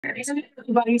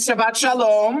Everybody, Shabbat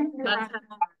Shalom.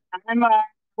 I'm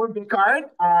for Bickart,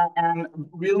 and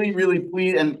really, really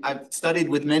pleased. And I've studied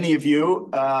with many of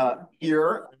you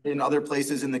here in other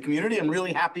places in the community. I'm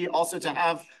really happy also to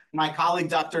have my colleague,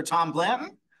 Dr. Tom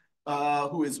Blanton,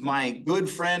 who is my good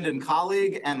friend and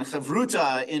colleague and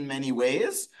chavruta in many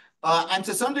ways. And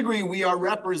to some degree, we are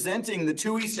representing the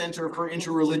TUI Center for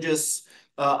Interreligious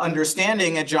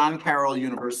Understanding at John Carroll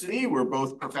University. We're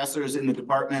both professors in the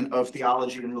Department of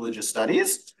Theology and Religious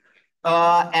Studies.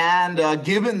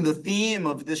 Given the theme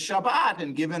of this Shabbat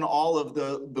and given all of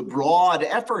the broad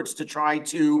efforts to try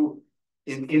to,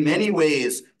 in many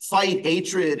ways, fight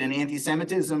hatred and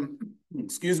anti-Semitism,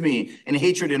 and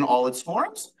hatred in all its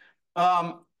forms,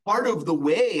 part of the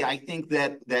way I think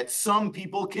that some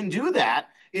people can do that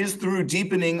is through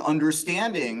deepening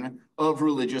understanding of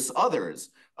religious others.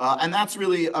 And that's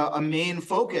really a main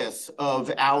focus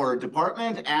of our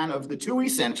department and of the TUI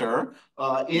Center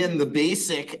in the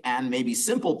basic and maybe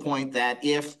simple point that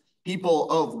if people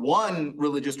of one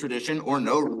religious tradition or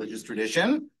no religious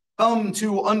tradition come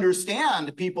to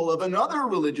understand people of another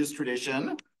religious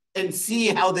tradition and see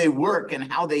how they work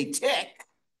and how they tick,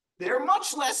 they're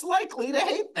much less likely to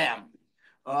hate them.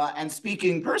 And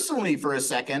speaking personally for a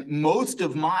second, most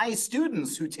of my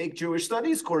students who take Jewish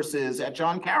studies courses at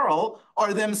John Carroll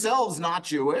are themselves not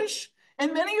Jewish,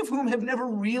 and many of whom have never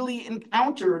really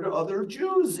encountered other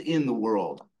Jews in the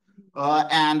world.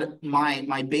 And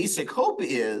my basic hope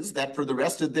is that for the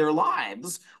rest of their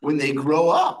lives, when they grow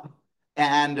up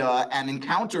and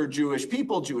encounter Jewish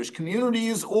people, Jewish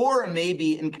communities, or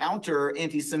maybe encounter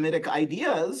anti-Semitic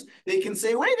ideas, they can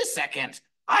say, wait a second,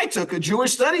 I took a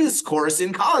Jewish studies course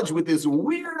in college with this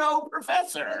weirdo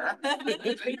professor.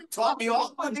 He taught me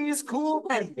all of these cool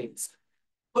things.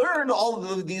 Learned all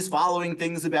of these following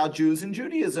things about Jews and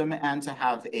Judaism, and to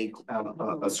have a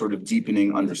sort of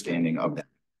deepening understanding of that.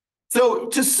 So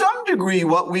to some degree,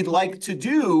 what we'd like to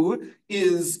do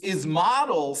is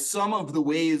model some of the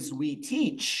ways we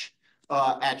teach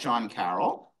at John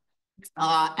Carroll.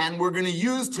 And we're going to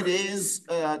use today's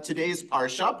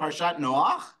Parsha, Parshat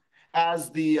Noach,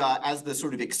 as the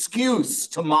sort of excuse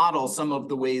to model some of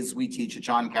the ways we teach at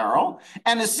John Carroll.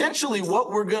 And essentially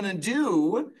what we're going to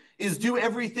do is do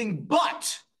everything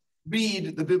but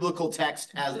read the biblical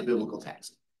text as a biblical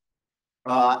text.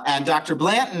 And Dr.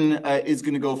 Blanton is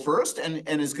going to go first and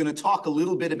is going to talk a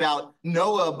little bit about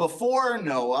Noah before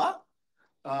Noah,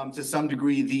 to some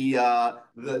degree the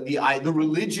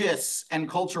religious and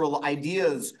cultural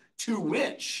ideas to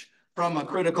which, from a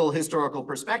critical historical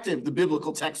perspective, the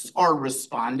biblical texts are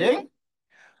responding.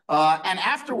 And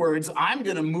afterwards, I'm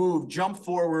going to jump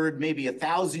forward maybe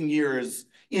 1,000 years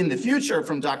in the future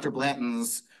from Dr.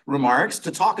 Blanton's remarks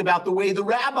to talk about the way the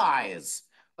rabbis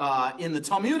in the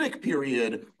Talmudic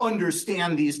period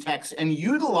understand these texts and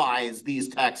utilize these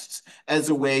texts as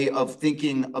a way of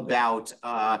thinking about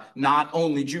not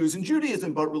only Jews and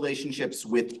Judaism, but relationships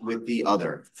with the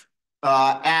other.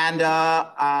 So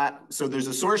there's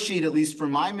a source sheet, at least for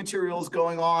my materials,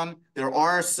 going on. There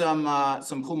are some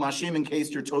chumashim in case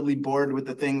you're totally bored with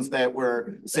the things that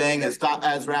we're saying.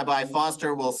 As Rabbi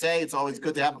Foster will say, it's always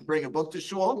good to bring a book to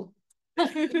shul.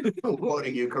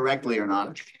 Quoting you correctly or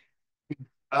not.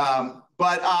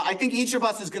 But I think each of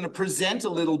us is going to present a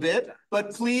little bit,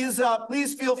 but please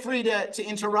feel free to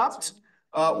interrupt.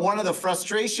 One of the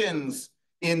frustrations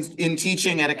in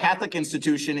teaching at a Catholic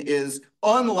institution is,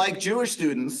 unlike Jewish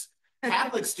students,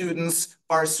 Catholic students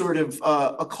are sort of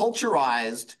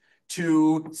acculturized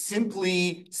to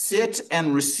simply sit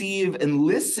and receive and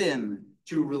listen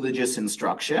to religious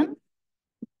instruction.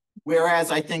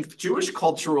 Whereas I think Jewish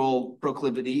cultural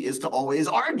proclivity is to always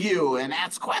argue and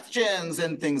ask questions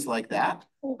and things like that.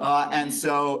 And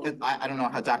so I don't know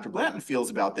how Dr. Blanton feels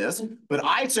about this, but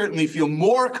I certainly feel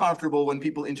more comfortable when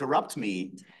people interrupt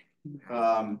me.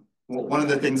 One of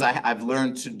the things I've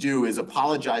learned to do is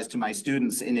apologize to my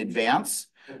students in advance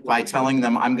by telling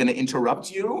them I'm going to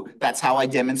interrupt you. That's how I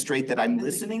demonstrate that I'm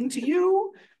listening to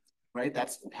you. Right?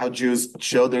 That's how Jews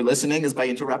show they're listening, is by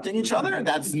interrupting each other.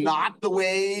 That's not the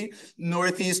way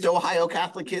Northeast Ohio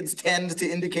Catholic kids tend to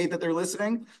indicate that they're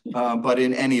listening. But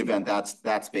in any event,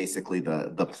 that's basically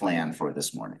the plan for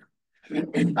this morning.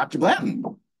 Dr.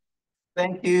 Blanton.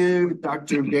 Thank you,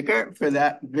 Dr. Bickart, for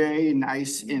that very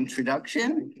nice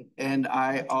introduction. And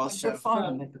I also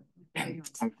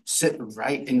sit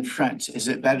right in front. Is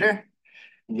it better?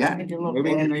 Yeah.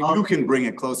 You can bring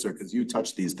it closer because you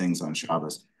touch these things on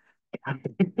Shabbos.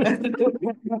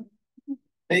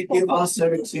 Thank you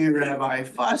also to Rabbi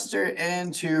Foster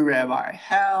and to Rabbi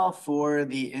Hal for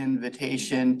the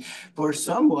invitation for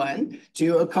someone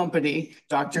to accompany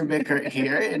Dr. Bickart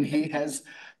here. And he has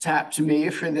tapped me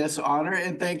for this honor,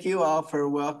 and thank you all for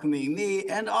welcoming me,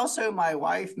 and also my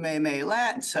wife, May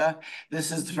Latz.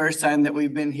 This is the first time that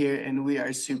we've been here, and we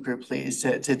are super pleased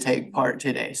to take part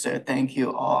today, so thank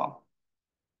you all.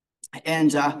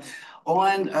 And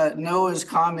on Noah's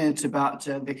comment about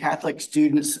the Catholic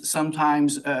students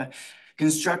sometimes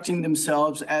constructing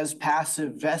themselves as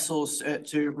passive vessels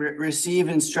to receive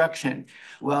instruction.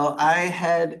 Well, I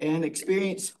had an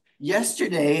experience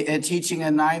yesterday at teaching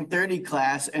a 9:30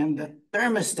 class, and the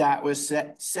thermostat was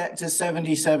set to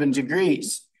 77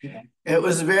 degrees. Yeah. It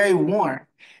was very warm.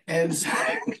 And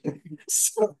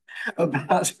so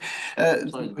about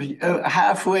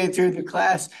halfway through the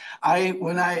class,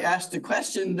 when I asked a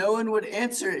question, no one would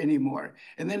answer anymore.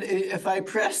 And then if I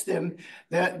pressed them,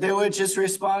 they would just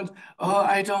respond, "Oh,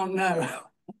 I don't know."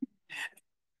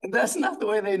 And that's not the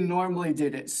way they normally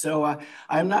did it. So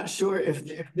I'm not sure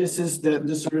if this is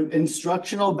the sort of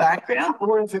instructional background,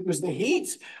 or if it was the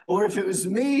heat, or if it was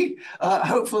me.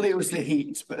 Hopefully it was the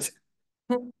heat, but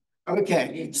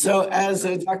okay. So as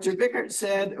Dr. Bickart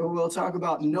said, we'll talk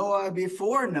about Noah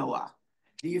before Noah,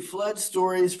 the flood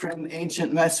stories from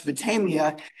ancient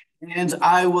Mesopotamia. And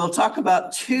I will talk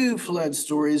about two flood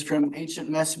stories from ancient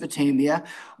Mesopotamia.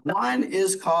 One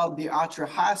is called the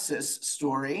Atrahasis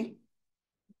story.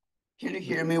 Can you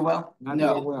hear me well?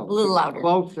 No. A little louder.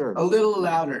 Closer. A little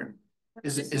louder.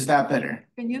 Is that better?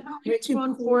 Can you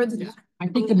microphone for the? I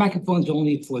think the microphone's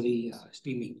only for the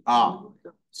streaming.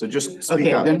 So just speak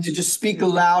Okay, up. then just speak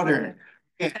louder.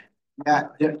 Yeah,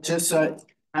 just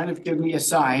kind of give me a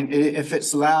sign if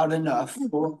it's loud enough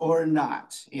or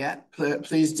not. Yeah,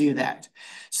 please do that.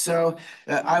 So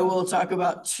I will talk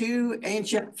about two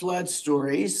ancient flood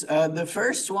stories. The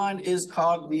first one is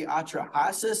called the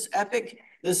Atrahasis epic.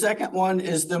 The second one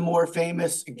is the more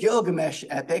famous Gilgamesh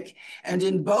epic. And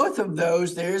in both of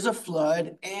those, there's a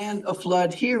flood and a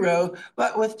flood hero,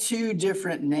 but with two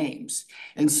different names.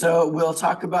 And so we'll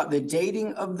talk about the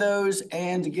dating of those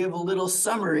and give a little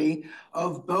summary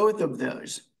of both of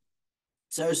those.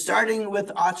 So starting with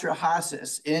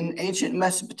Atrahasis, in ancient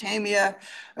Mesopotamia,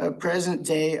 present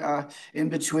day in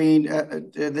between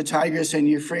the Tigris and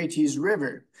Euphrates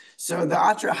River. So the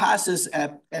Atrahasis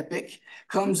epic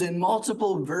comes in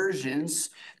multiple versions.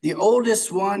 The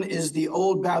oldest one is the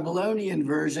Old Babylonian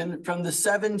version from the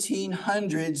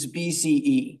 1700s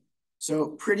BCE. So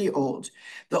pretty old.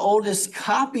 The oldest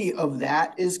copy of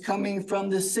that is coming from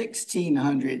the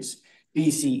 1600s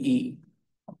BCE.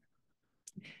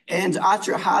 And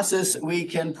Atrahasis, we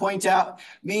can point out,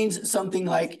 means something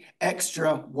like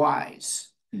extra wise.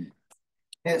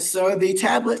 And so the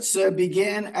tablets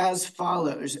begin as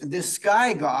follows. The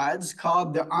sky gods,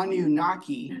 called the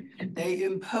Anunnaki, they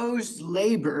imposed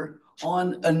labor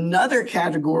on another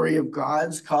category of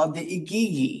gods called the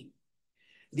Igigi.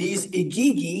 These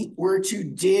Igigi were to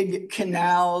dig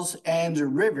canals and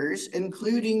rivers,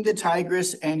 including the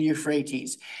Tigris and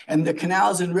Euphrates. And the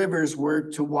canals and rivers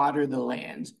were to water the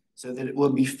land so that it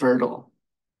would be fertile.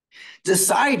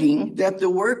 Deciding that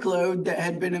the workload that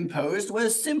had been imposed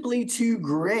was simply too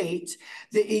great,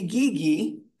 the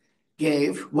Igigi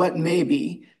gave what may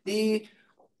be the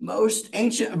most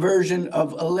ancient version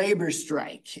of a labor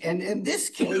strike. And in this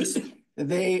case,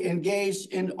 they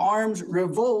engaged in armed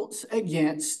revolts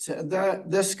against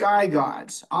the sky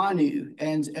gods, Anu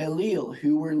and Enlil,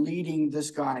 who were leading the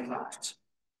sky gods.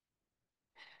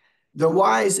 The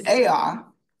wise Ea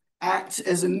acts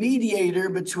as a mediator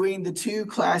between the two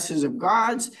classes of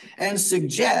gods and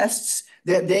suggests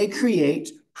that they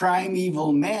create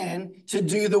primeval man to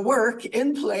do the work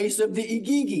in place of the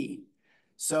Igigi.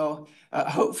 So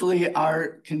hopefully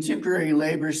our contemporary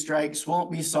labor strikes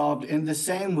won't be solved in the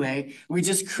same way. We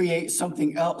just create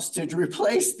something else to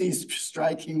replace these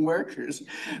striking workers.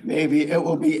 Maybe it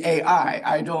will be AI.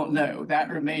 I don't know. That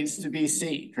remains to be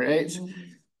seen, right?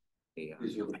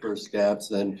 These are the first scabs,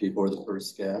 then people are the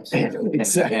first scabs.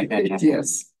 Exactly,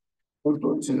 yes,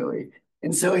 unfortunately.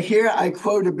 And so here I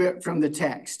quote a bit from the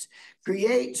text.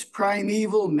 Create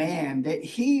primeval man that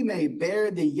he may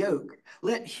bear the yoke.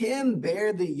 Let him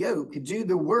bear the yoke, do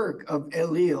the work of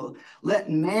Enlil. Let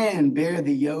man bear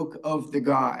the yoke of the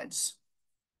gods.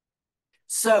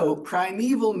 So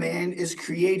primeval man is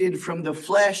created from the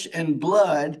flesh and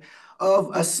blood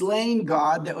of a slain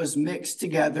god that was mixed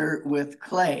together with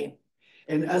clay.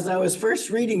 And as I was first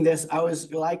reading this, I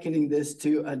was likening this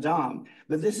to Adam,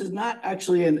 but this is not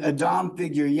actually an Adam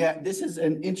figure yet. This is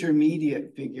an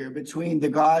intermediate figure between the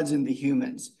gods and the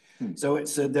humans. So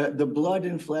it's the blood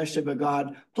and flesh of a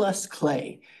god plus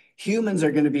clay. Humans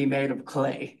are going to be made of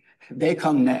clay. They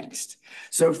come next.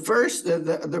 So first,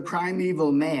 the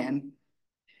primeval man.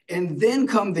 And then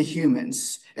come the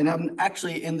humans. And I'm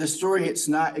actually in the story, it's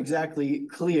not exactly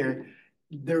clear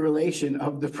the relation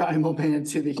of the primal man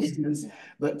to the humans.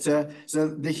 But so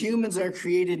the humans are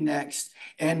created next,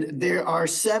 and there are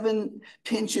 7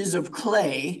 pinches of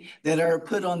clay that are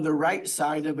put on the right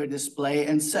side of a display,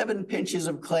 and 7 pinches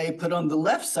of clay put on the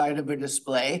left side of a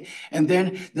display. And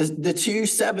then the 2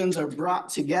 sevens are brought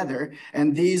together,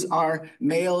 and these are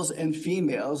males and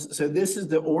females. So this is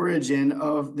the origin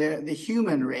of the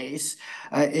human race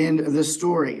in the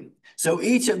story. So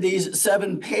each of these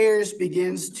 7 pairs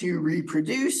begins to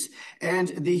reproduce, and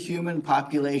the human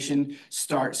population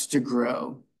starts to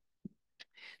grow.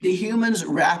 The humans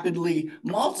rapidly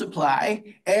multiply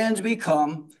and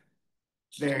become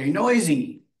very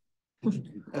noisy.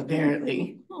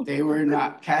 Apparently, they were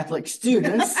not Catholic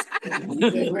students,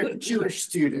 they were Jewish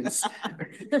students.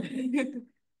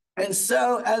 And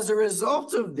so as a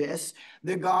result of this,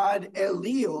 the god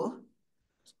Elil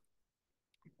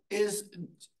is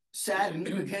saddened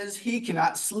because he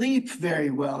cannot sleep very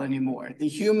well anymore. The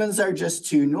humans are just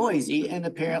too noisy, and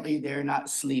apparently they're not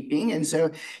sleeping. And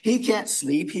so he can't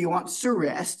sleep. He wants to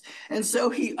rest. And so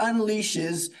he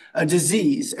unleashes a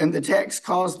disease. And the text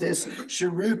calls this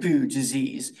Sharupu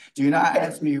disease. Do not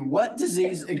ask me what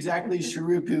disease exactly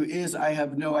Sharupu is. I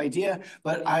have no idea,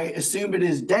 but I assume it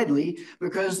is deadly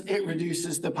because it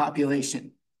reduces the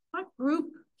population. What group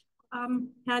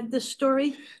had this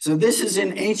story? So this is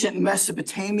in ancient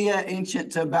Mesopotamia,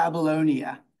 ancient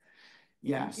Babylonia.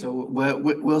 Yeah, so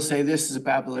we'll say this is a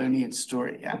Babylonian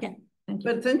story, yeah. Okay.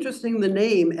 But it's interesting, the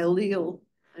name Elil,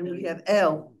 and we have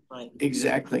El.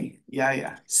 Exactly,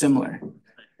 yeah, similar.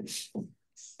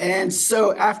 And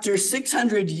so after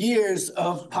 600 years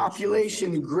of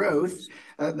population growth,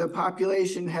 the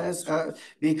population has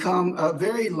become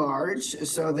very large.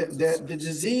 So the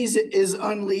disease is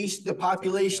unleashed, the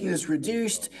population is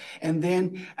reduced, and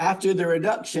then after the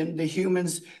reduction, the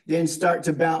humans then start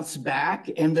to bounce back,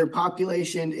 and their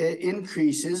population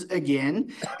increases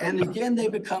again. And again, they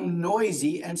become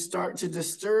noisy and start to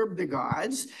disturb the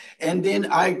gods. And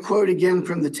then I quote again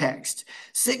from the text,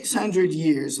 600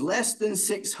 years, less than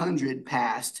 600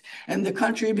 passed, and the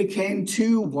country became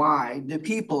too wide, the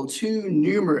people too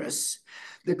numerous.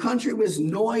 The country was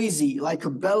noisy like a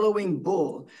bellowing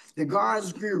bull. The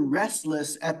gods grew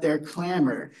restless at their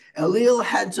clamor. Elil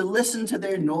had to listen to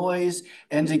their noise,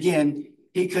 and again,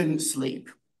 he couldn't sleep.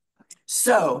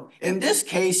 So in this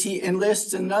case, he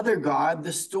enlists another god,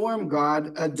 the storm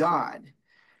god Adad.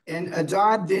 And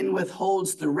Adad then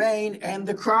withholds the rain, and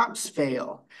the crops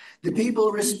fail. The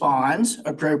people respond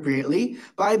appropriately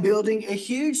by building a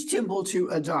huge temple to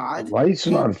Adad. The light's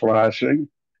not flashing.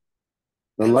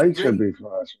 The light should be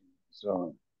flashing.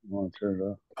 So I want to turn it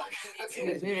off.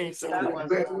 Okay.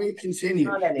 So we continue.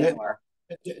 Not anymore.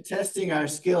 Testing our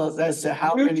skills as to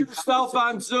how Mute many. yourself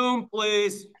on Zoom,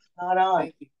 please. Not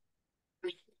on.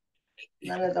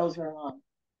 None of those are on.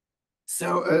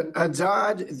 So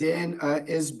Adad then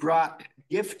is brought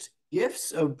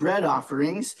gifts of bread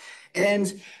offerings,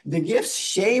 and the gifts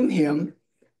shame him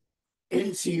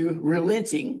into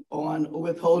relenting on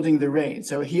withholding the rain.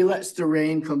 So he lets the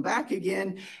rain come back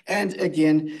again, and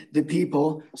again, the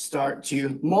people start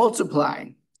to multiply.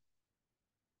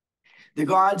 The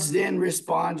gods then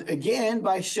respond again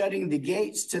by shutting the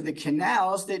gates to the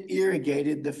canals that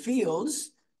irrigated the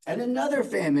fields, and another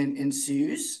famine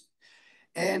ensues.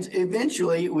 And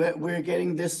eventually, we're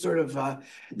getting this sort of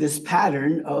this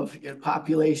pattern of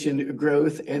population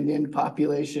growth and then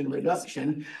population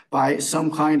reduction by some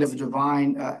kind of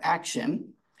divine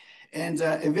action. And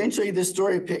eventually, the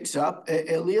story picks up.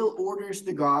 Elil orders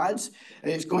the gods,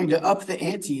 it's going to up the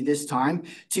ante this time,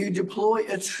 to deploy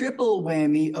a triple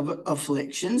whammy of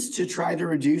afflictions to try to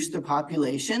reduce the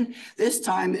population. This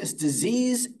time, it's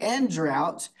disease and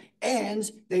drought, and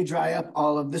they dry up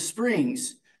all of the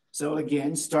springs. So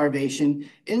again, starvation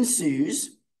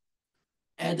ensues.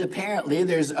 And apparently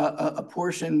there's a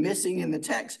portion missing in the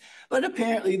text, but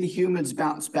apparently the humans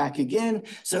bounce back again.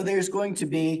 So there's going to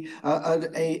be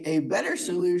a better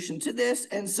solution to this.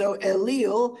 And so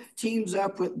Elil teams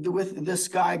up with the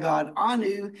sky god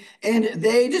Anu, and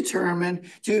they determine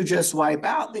to just wipe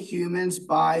out the humans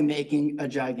by making a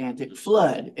gigantic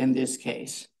flood in this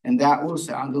case. And that will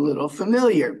sound a little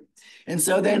familiar. And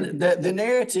so then the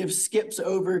narrative skips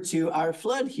over to our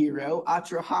flood hero,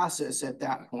 Atrahasis, at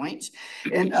that point.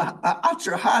 And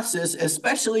Atrahasis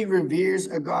especially reveres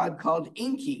a god called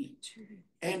Enki.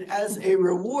 And as a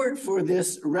reward for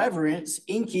this reverence,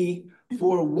 Enki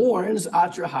forewarns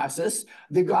Atrahasis,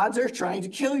 the gods are trying to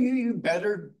kill you. You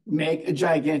better make a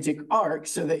gigantic ark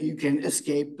so that you can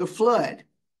escape the flood.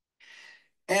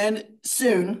 And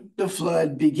soon the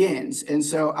flood begins. And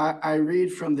so I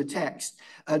read from the text.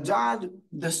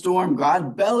 The storm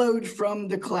god, bellowed from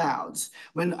the clouds.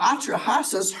 When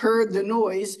Atrahasis heard the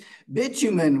noise,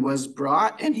 bitumen was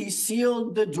brought, and he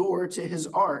sealed the door to his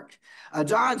ark.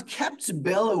 Adad kept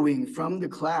bellowing from the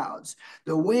clouds.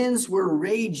 The winds were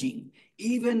raging,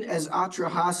 even as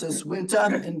Atrahasis went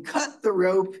up and cut the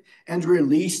rope and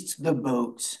released the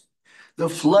boat. The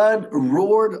flood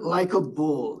roared like a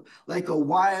bull, like a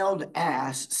wild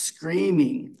ass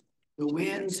screaming. The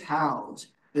winds howled.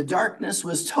 The darkness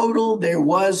was total. There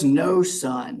was no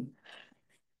sun.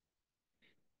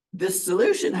 This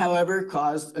solution, however,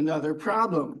 caused another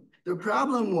problem. The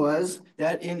problem was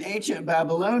that in ancient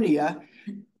Babylonia,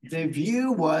 the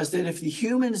view was that if the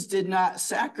humans did not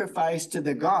sacrifice to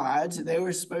the gods, they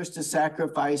were supposed to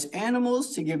sacrifice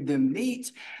animals to give them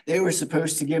meat. They were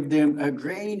supposed to give them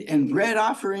grain and bread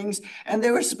offerings, and they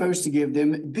were supposed to give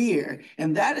them beer.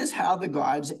 And that is how the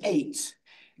gods ate.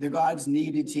 The gods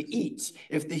needed to eat.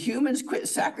 If the humans quit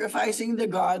sacrificing, the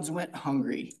gods went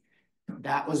hungry.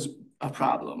 That was a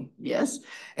problem, yes?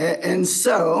 And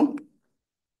so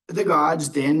the gods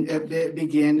then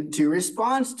begin to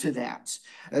respond to that.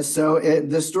 So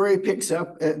the story picks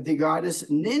up, the goddess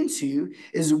Nintu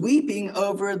is weeping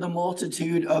over the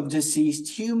multitude of deceased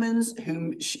humans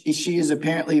whom she is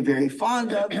apparently very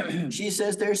fond of. She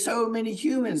says there's so many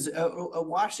humans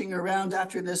washing around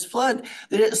after this flood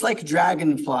that it's like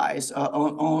dragonflies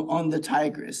on the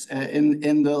Tigris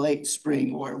in the late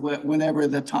spring, or whenever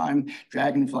the time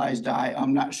dragonflies die,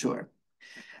 I'm not sure.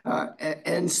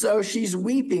 And so she's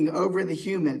weeping over the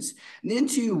humans.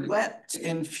 Nintu wept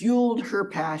and fueled her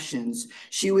passions.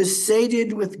 She was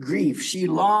sated with grief. She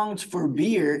longed for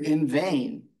beer in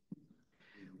vain.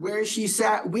 Where she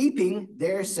sat weeping,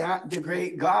 there sat the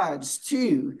great gods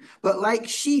too. But like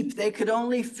sheep, they could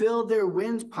only fill their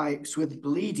windpipes with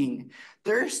bleeding.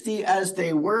 Thirsty as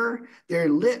they were, their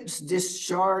lips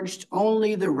discharged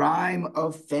only the rhyme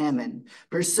of famine.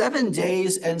 For 7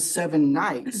 days and 7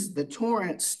 nights, the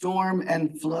torrent, storm,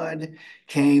 and flood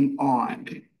came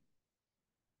on.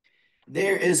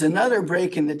 There is another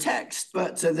break in the text,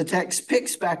 but the text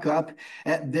picks back up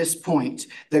at this point.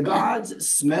 The gods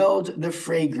smelled the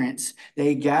fragrance.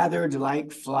 They gathered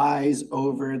like flies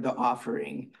over the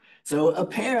offering. So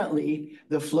apparently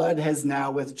the flood has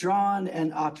now withdrawn,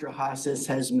 and Atrahasis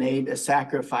has made a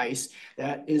sacrifice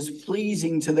that is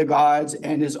pleasing to the gods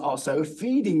and is also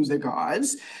feeding the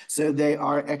gods. So they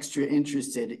are extra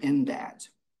interested in that.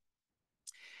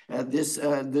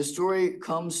 The story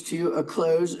comes to a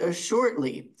close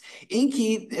shortly.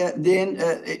 Enki then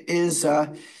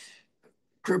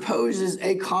proposes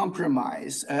a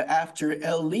compromise after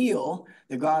Enlil,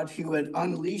 the god who had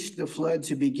unleashed the flood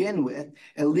to begin with.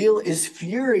 Enlil is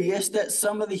furious that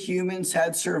some of the humans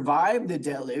had survived the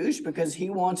deluge because he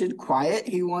wanted quiet.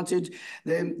 He wanted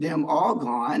them all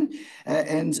gone.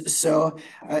 And so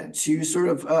to sort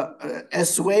of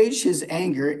assuage his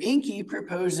anger, Enki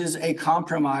proposes a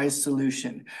compromise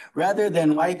solution. Rather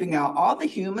than wiping out all the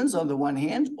humans on the one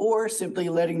hand, or simply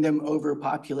letting them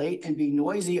overpopulate and be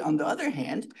noisy on the other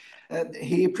hand,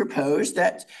 he proposed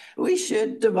that we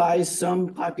should devise some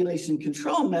population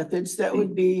control methods that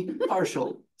would be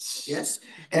partial. Yes.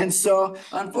 And so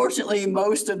unfortunately,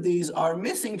 most of these are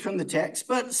missing from the text,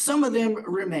 but some of them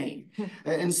remain.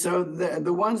 And so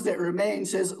the ones that remain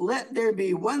says, let there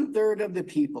be 1/3 of the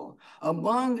people.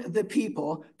 Among the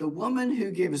people, the woman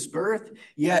who gives birth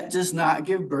yet does not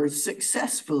give birth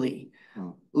successfully.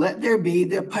 Let there be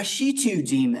the Pashitu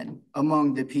demon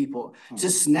among the people to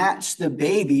snatch the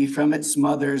baby from its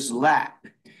mother's lap.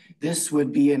 This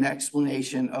would be an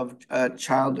explanation of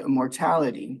child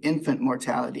mortality, infant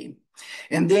mortality.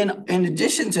 And then in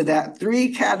addition to that,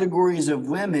 3 categories of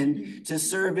women to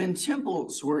serve in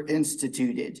temples were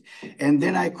instituted. And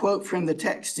then I quote from the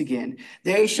text again,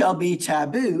 they shall be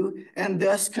taboo and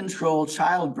thus control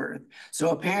childbirth. So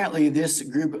apparently this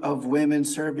group of women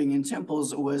serving in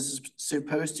temples was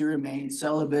supposed to remain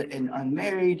celibate and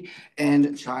unmarried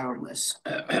and childless.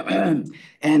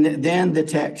 And then the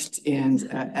text ends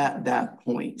at that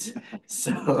point.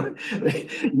 So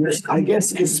I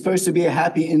guess it's supposed to be a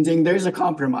happy ending. There's a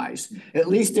compromise. At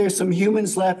least there's some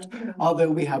humans left, although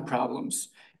we have problems.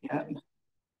 Yeah.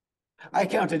 I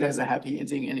count it as a happy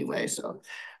ending anyway. So,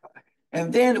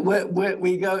 and then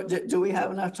we go, do we have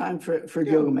enough time for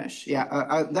Gilgamesh?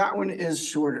 Yeah, that one is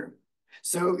shorter.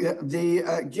 So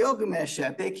the Gilgamesh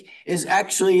epic is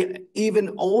actually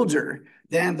even older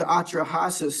than the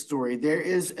Atrahasis story. There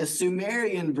is a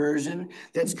Sumerian version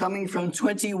that's coming from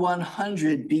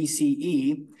 2100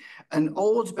 BCE, an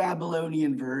old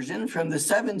Babylonian version from the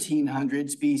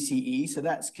 1700s BCE, so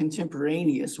that's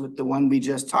contemporaneous with the one we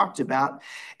just talked about,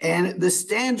 and the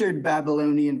standard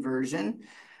Babylonian version,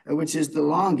 which is the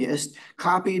longest,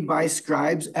 copied by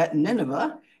scribes at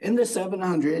Nineveh in the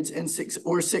 700s and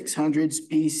 600s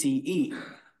BCE.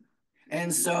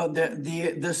 And so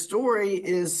the story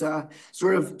is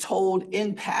sort of told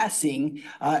in passing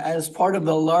as part of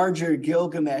the larger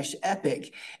Gilgamesh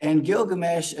epic. And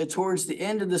Gilgamesh, towards the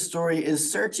end of the story,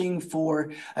 is searching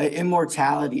for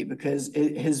immortality because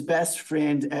his best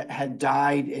friend had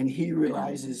died, and he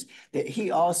realizes that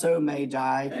he also may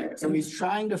die. So he's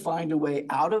trying to find a way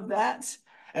out of that.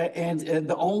 And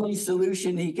the only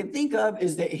solution he can think of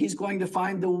is that he's going to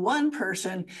find the one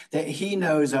person that he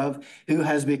knows of who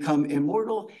has become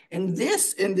immortal. And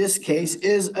this, in this case,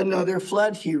 is another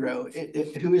flood hero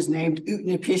who is named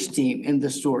Utnapishtim in the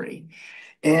story.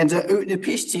 And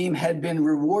Utnapishtim had been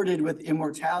rewarded with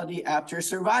immortality after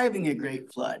surviving a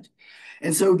great flood.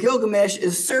 And so Gilgamesh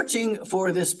is searching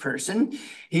for this person.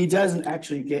 He doesn't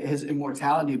actually get his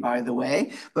immortality, by the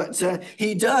way, but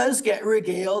he does get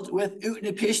regaled with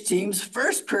Utnapishtim's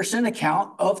first-person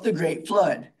account of the Great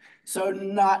Flood. So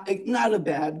not a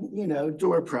bad,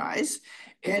 door prize.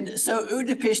 And so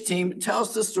Utnapishtim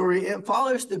tells the story. It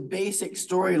follows the basic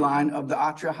storyline of the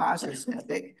Atrahasis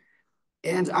epic.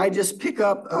 And I just pick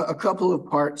up a couple of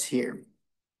parts here.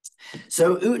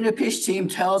 So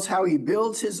Utnapishtim tells how he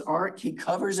builds his ark. He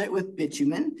covers it with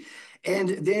bitumen. And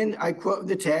then I quote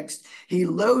the text, he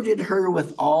loaded her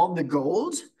with all the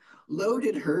gold,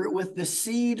 loaded her with the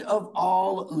seed of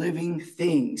all living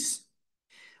things.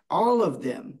 All of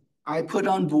them I put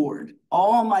on board,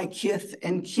 all my kith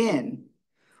and kin,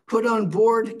 put on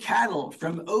board cattle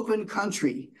from open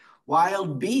country,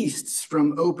 wild beasts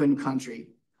from open country,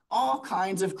 all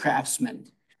kinds of craftsmen.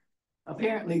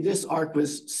 Apparently, this ark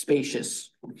was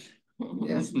spacious.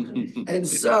 Yes. And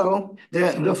so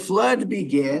the flood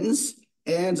begins,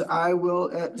 and I will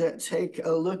take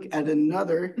a look at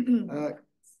another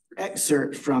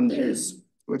excerpt from this,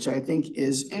 which I think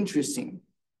is interesting.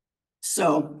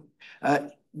 So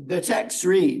the text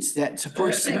reads that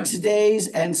for 6 days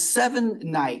and 7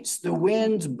 nights, the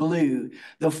wind blew,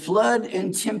 the flood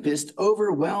and tempest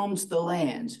overwhelmed the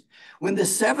land. When the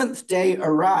 7th day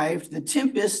arrived, the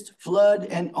tempest, flood,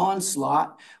 and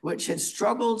onslaught, which had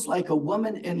struggled like a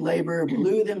woman in labor,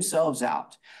 blew themselves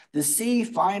out. The sea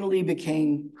finally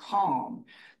became calm.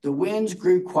 The winds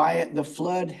grew quiet. The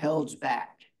flood held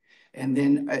back. And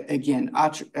then again,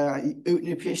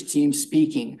 Utnapishtim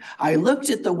speaking. I looked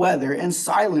at the weather, and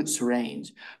silence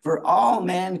reigned, for all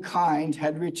mankind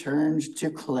had returned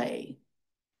to clay.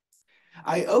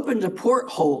 I opened a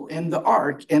porthole in the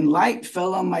ark, and light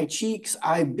fell on my cheeks.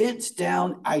 I bent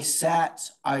down, I sat,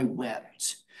 I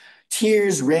wept.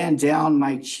 Tears ran down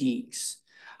my cheeks.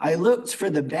 I looked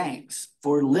for the banks,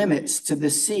 for limits to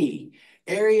the sea.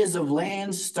 Areas of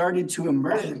land started to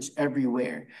emerge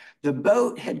everywhere. The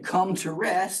boat had come to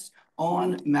rest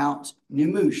on Mount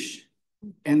Nemush,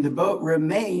 and the boat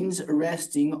remains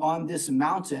resting on this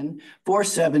mountain for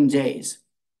 7 days.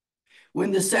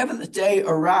 When the 7th day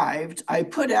arrived, I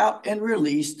put out and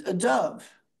released a dove.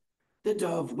 The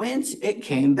dove went, it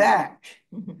came back.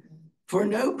 For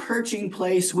no perching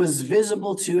place was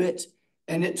visible to it,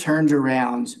 and it turned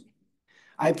around.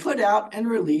 I put out and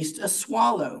released a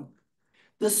swallow.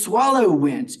 The swallow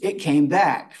went, it came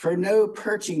back, for no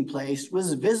perching place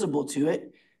was visible to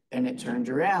it, and it turned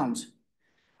around.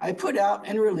 I put out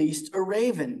and released a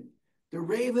raven. The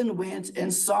raven went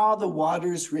and saw the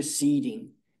waters receding.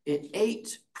 It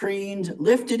ate, preened,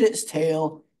 lifted its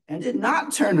tail, and did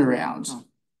not turn around.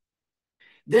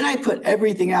 Then I put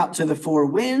everything out to the 4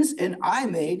 winds, and I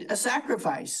made a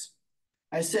sacrifice.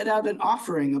 I set out an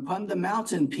offering upon the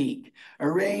mountain peak,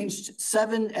 arranged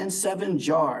 7 and 7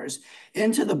 jars.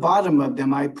 Into the bottom of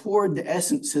them I poured the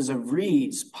essences of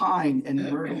reeds, pine,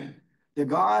 and myrtle. The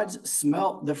gods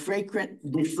smelt the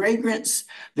fragrance.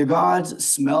 The gods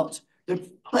smelt the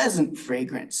pleasant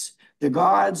fragrance. The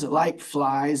gods, like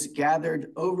flies,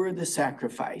 gathered over the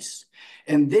sacrifice.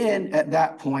 And then at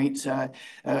that point,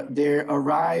 there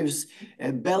arrives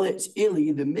Belit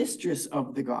Ili, the mistress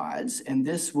of the gods, and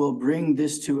this will bring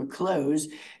this to a close.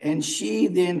 And she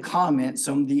then comments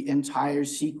on the entire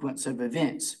sequence of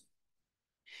events.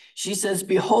 She says,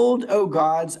 behold, O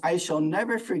gods, I shall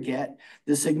never forget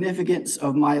the significance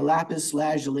of my lapis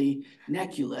lazuli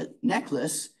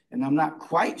necklace. And I'm not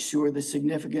quite sure the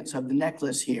significance of the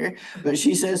necklace here, but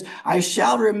she says, I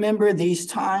shall remember these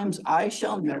times, I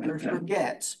shall never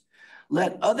forget.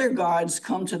 let other gods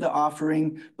come to the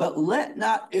offering, but let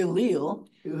not Elil,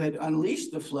 who had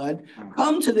unleashed the flood,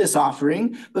 come to this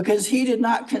offering, because he did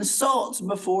not consult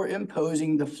before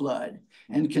imposing the flood,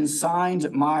 and consigned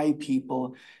my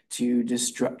people to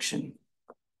destruction.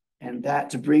 And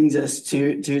that brings us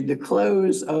to the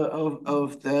close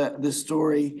of the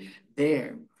story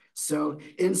there. So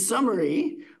in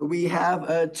summary, we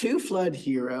have two flood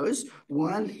heroes,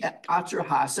 one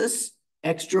Atrahasis,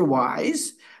 extra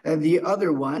wise, the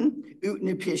other one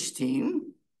Utnapishtim,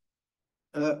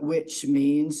 which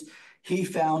means he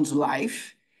found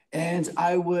life. And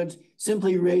I would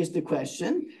simply raise the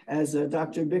question, as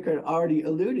Dr. Bickart already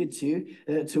alluded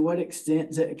to what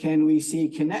extent can we see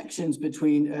connections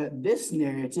between this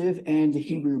narrative and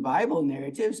Hebrew Bible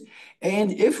narratives?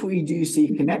 And if we do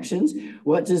see connections,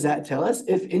 what does that tell us,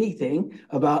 if anything,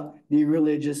 about the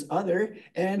religious other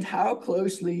and how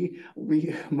closely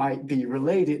we might be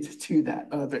related to that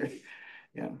other?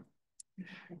 Yeah.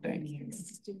 Thank you.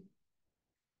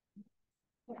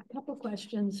 A couple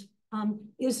questions.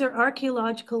 Is there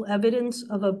archaeological evidence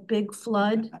of a big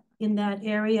flood in that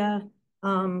area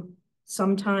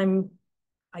sometime,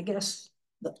 I guess,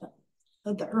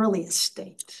 the earliest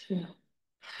state? Yeah.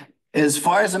 As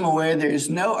far as I'm aware, there is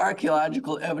no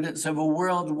archaeological evidence of a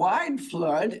worldwide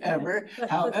flood ever.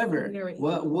 However,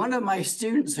 one of my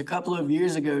students a couple of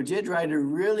years ago did write a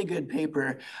really good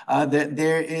paper that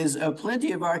there is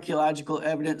plenty of archaeological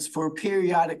evidence for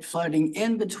periodic flooding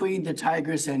in between the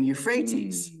Tigris and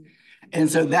Euphrates. And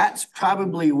so that's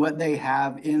probably what they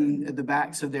have in the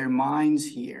backs of their minds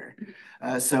here.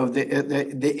 So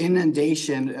the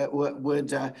inundation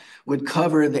would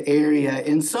cover the area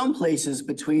in some places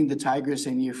between the Tigris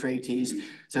and Euphrates.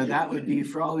 So that would be,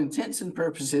 for all intents and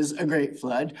purposes, a great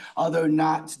flood, although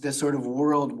not the sort of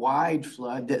worldwide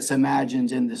flood that's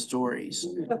imagined in the stories.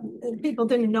 But people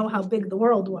didn't know how big the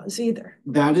world was either.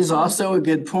 That is also a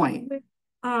good point.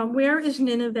 Where is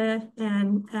Nineveh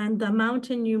and the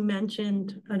mountain you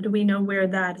mentioned? Do we know where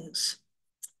that is?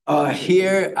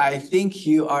 Here, I think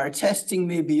you are testing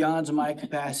me beyond my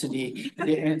capacity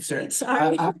to answer.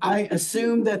 Sorry. I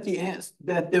assume that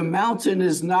the mountain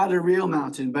is not a real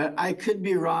mountain, but I could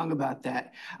be wrong about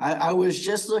that. I was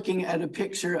just looking at a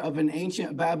picture of an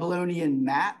ancient Babylonian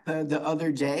map the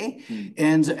other day,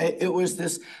 and it was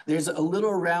this, there's a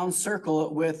little round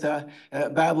circle with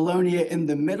Babylonia in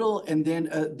the middle, and then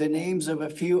the names of a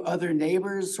few other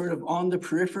neighbors sort of on the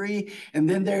periphery, and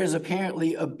then there is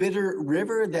apparently a bitter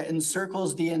river that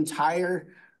encircles the entire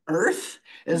earth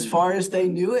as far as they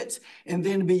knew it. And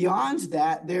then beyond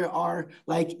that, there are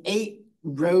like 8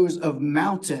 rows of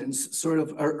mountains sort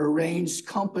of arranged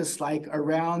compass-like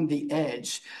around the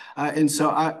edge. And so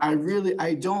I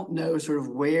don't know sort of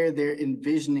where they're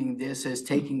envisioning this as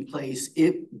taking place,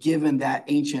 if given that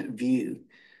ancient view.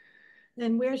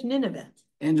 And where's Nineveh?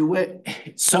 And what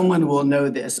someone will know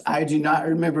this. I do not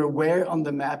remember where on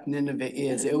the map Nineveh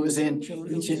is. It was in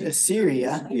ancient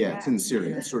Assyria. Yeah, it's in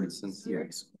Syria. It's sort of in Syria.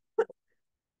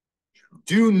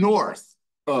 Due north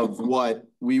of what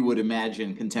we would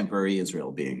imagine contemporary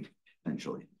Israel being,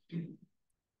 essentially.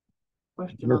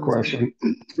 Your question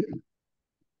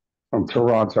from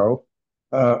Toronto.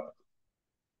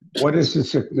 What is the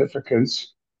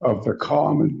significance of the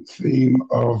common theme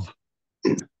of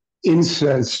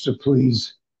incense to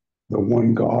please the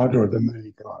one God or the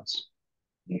many gods?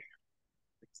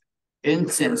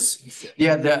 Incense,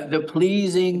 yeah, the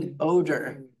pleasing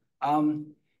odor.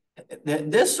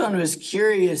 This one was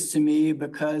curious to me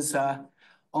because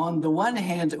on the one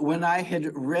hand, when I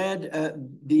had read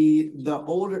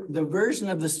the version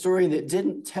of the story that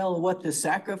didn't tell what the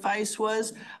sacrifice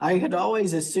was, I had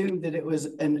always assumed that it was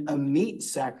a meat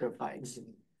sacrifice.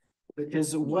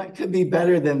 Because what could be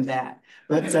better than that?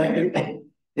 But in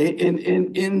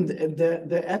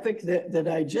the epic that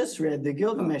I just read, the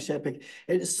Gilgamesh epic,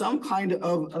 it's some kind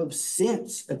of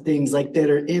scents of things like that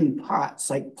are in pots,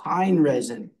 like pine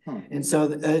resin. And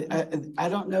so I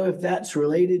don't know if that's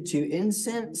related to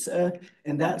incense,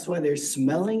 and that's why they're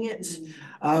smelling it.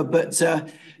 But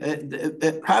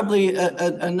probably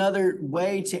another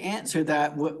way to answer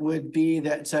that would be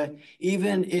that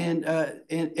even in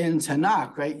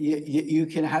Tanakh, right, you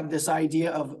can have this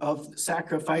idea of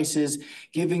sacrifices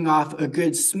giving off a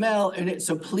good smell, and it's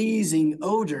a pleasing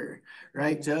odor,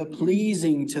 right?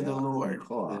 Pleasing to the Lord.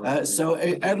 So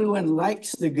everyone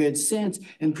likes the good scent,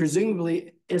 and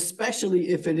presumably, especially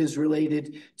if it is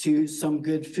related to some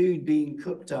good food being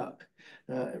cooked up,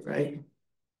 right?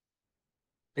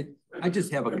 I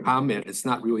just have a comment. It's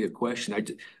not really a question.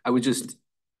 I was just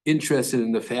interested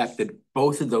in the fact that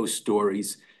both of those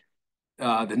stories,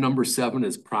 the number 7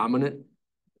 is prominent,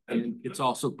 and it's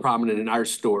also prominent in our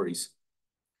stories.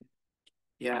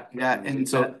 Yeah, yeah, and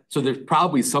So there's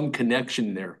probably some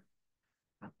connection there.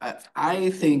 I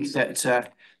think that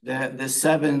the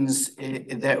sevens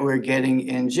that we're getting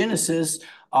in Genesis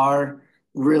are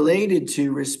related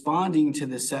to responding to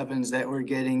the sevens that we're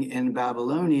getting in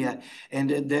Babylonia. And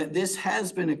that this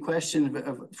has been a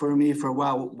question for me for a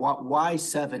while. Why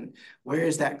seven? Where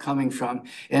is that coming from?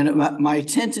 And my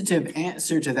tentative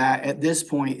answer to that at this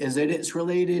point is that it's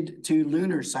related to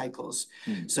lunar cycles.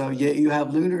 So you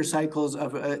have lunar cycles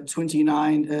of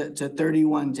 29 to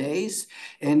 31 days.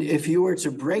 And if you were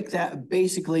to break that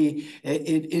basically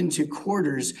into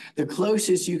quarters, the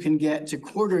closest you can get to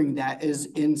quartering that is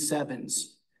in sevens.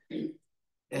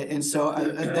 And so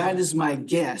that is my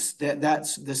guess,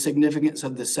 that's the significance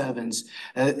of the sevens.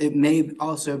 It may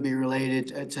also be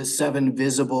related to seven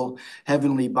visible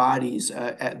heavenly bodies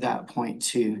at that point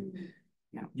too.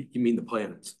 Yeah. You mean the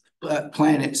planets?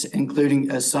 Planets,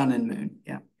 including a sun and moon.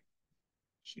 Yeah.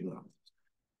 Sheila.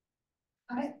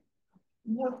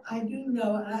 What I do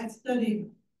know, and I studied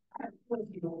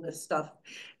all this stuff,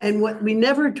 and what we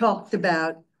never talked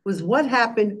about was what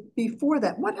happened before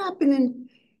that. What happened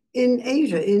in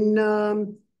Asia, in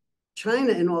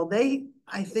China and all? They,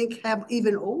 I think, have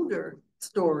even older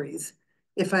stories,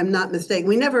 if I'm not mistaken.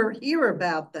 We never hear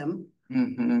about them,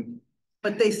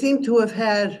 but they seem to have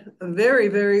had a very,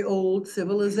 very old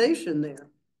civilization there.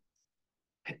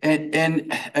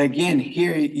 And again,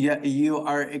 here you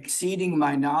are exceeding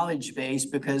my knowledge base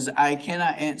because I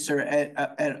cannot answer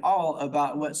at all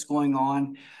about what's going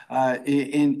on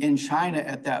in China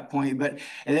at that point. But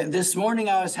this morning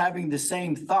I was having the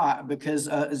same thought because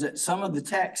some of the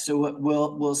texts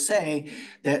will say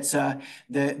that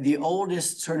the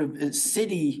oldest sort of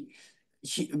city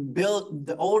built,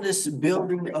 the oldest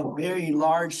building of very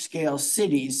large scale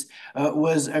cities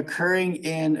was occurring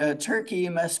in Turkey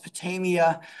and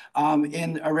Mesopotamia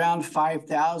in around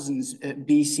 5000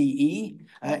 BCE.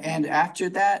 And after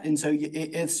that, and so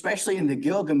especially in the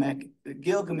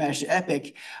Gilgamesh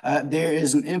epic, there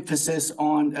is an emphasis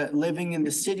on living in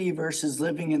the city versus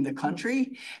living in the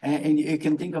country. And you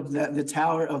can think of the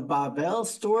Tower of Babel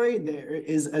story. There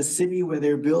is a city where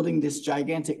they're building this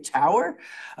gigantic tower.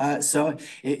 So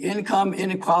income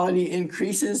inequality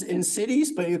increases in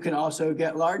cities, but you can also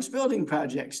get large building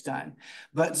projects done.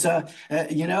 But,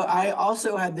 you know, I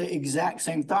also had the exact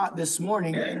same thought this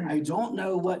morning. I don't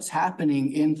know what's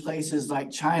happening in places like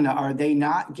China. Are they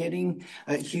not getting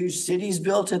huge cities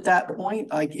built at that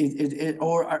point? Like,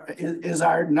 or is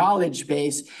our knowledge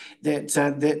base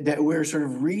that we're sort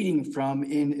of reading from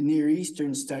in Near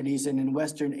Eastern studies and in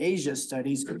Western Asia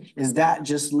studies, is that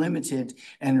just limited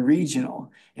and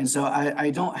regional? And so I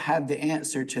don't have the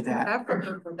answer to that.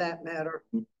 Africa, for that matter.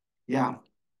 Yeah.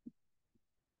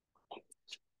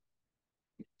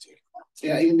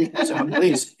 Yeah, in the,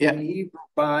 Please, yeah. Hebrew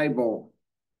Bible,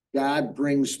 God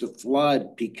brings the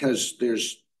flood because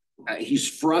he's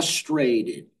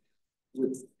frustrated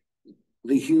with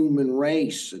the human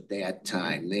race at that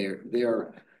time.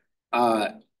 They're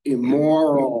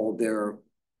immoral, they're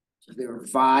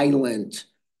violent,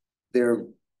 they're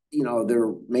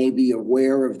maybe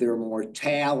aware of their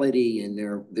mortality, and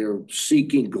they're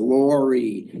seeking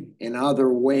glory in other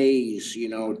ways,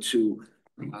 to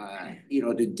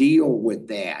deal with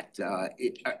that.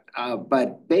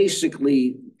 But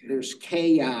basically there's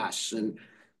chaos and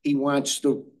he wants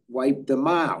to wipe them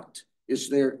out. Is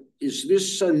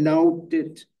this a note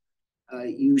that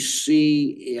you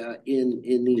see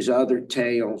in these other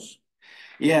tales?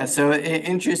 Yeah, so an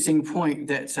interesting point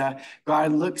that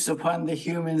God looks upon the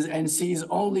humans and sees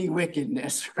only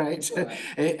wickedness, right?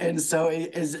 And so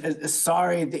is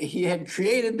sorry that he had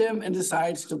created them and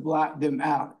decides to blot them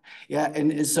out. Yeah,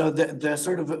 and so the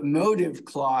sort of motive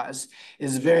clause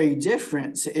is very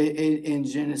different in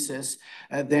Genesis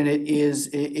than it is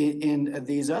in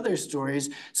these other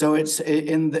stories. So it's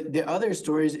in the other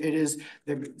stories, it is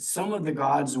some of the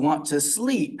gods want to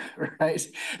sleep, right?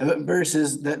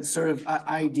 Versus that sort of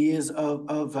ideas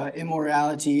of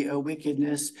immorality,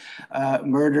 wickedness,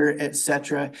 murder,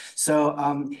 etc. So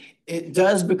it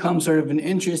does become sort of an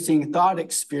interesting thought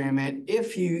experiment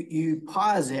if you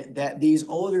posit that these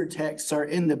older texts are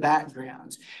in the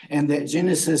background and that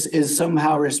Genesis is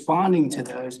somehow responding to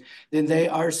those, then they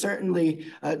are certainly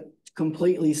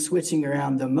completely switching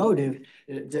around the motive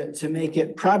to make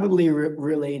it probably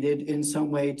related in some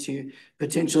way to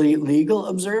potentially legal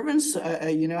observance.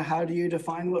 How do you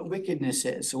define what wickedness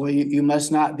is? Well, you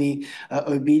must not be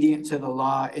obedient to the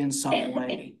law in some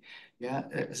way. Yeah,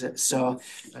 so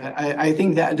I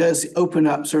think that does open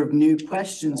up sort of new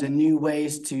questions and new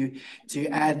ways to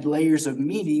add layers of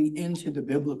meaning into the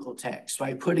biblical text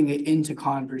by putting it into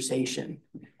conversation.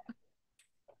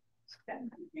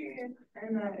 And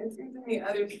it seems in the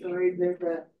other stories, there's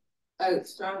a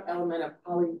strong element of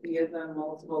polytheism,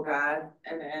 multiple gods,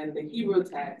 and the Hebrew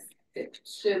text, it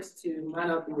shifts to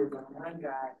monotheism, one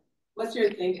God. What's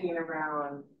your thinking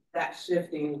around that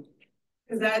shifting?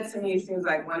 Because that to me seems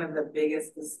like one of the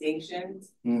biggest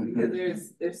distinctions, because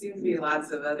there seems to be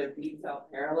lots of other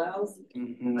detailed parallels,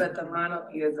 but the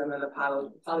monotheism and the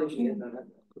polytheism is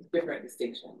a different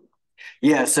distinction.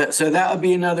 Yeah, so that would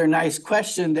be another nice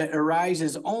question that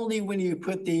arises only when you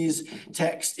put these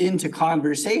texts into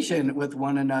conversation with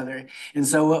one another. And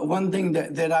so one thing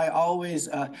that I always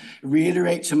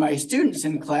reiterate to my students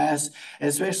in class,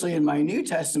 especially in my New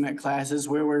Testament classes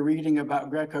where we're reading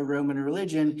about Greco-Roman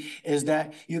religion, is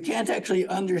that you can't actually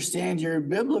understand your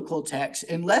biblical text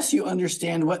unless you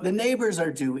understand what the neighbors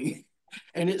are doing.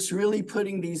 And it's really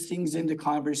putting these things into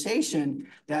conversation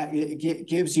that it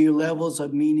gives you levels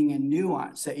of meaning and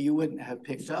nuance that you wouldn't have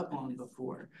picked up on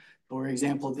before. For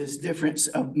example, this difference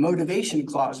of motivation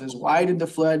clauses. Why did the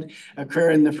flood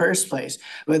occur in the first place?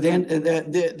 But then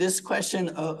this question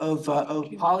of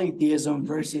polytheism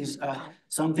versus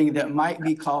something that might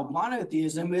be called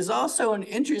monotheism is also an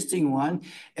interesting one.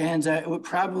 And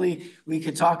we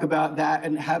could talk about that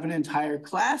and have an entire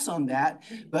class on that.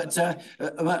 But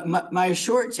my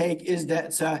short take is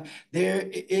that there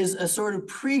is a sort of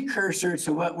precursor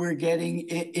to what we're getting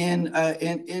in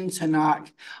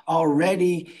Tanakh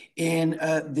already in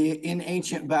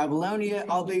ancient Babylonia,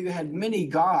 although you had many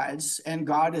gods and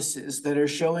goddesses that are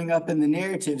showing up in the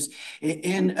narratives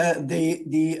in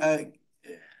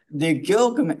the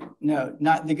Gilgamesh, no,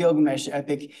 not the Gilgamesh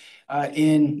epic,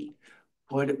 in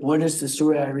what is the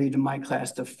story I read in my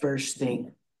class, the first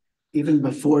thing, even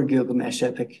before Gilgamesh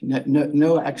epic.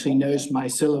 Noah actually knows my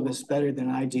syllabus better than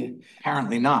I do.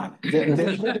 Apparently not.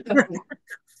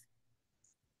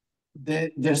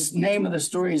 The name of the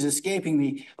story is escaping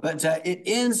me, but it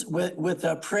ends with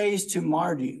a praise to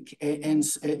Marduk, and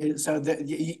so that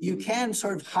you can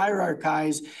sort of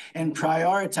hierarchize and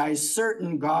prioritize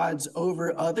certain gods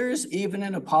over others, even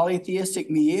in a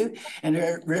polytheistic milieu. And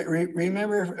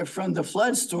remember from the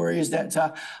flood stories that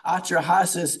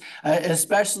Atrahasis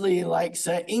especially likes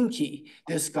Enki,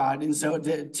 this god, and so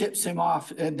it tips him off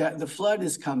that the flood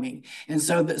is coming, and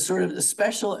so that sort of a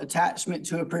special attachment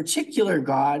to a particular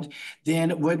god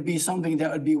then would be something that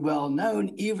would be well known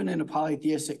even in a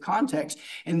polytheistic context.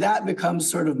 And that becomes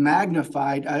sort of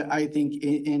magnified, I think,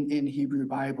 in Hebrew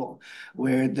Bible,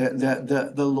 where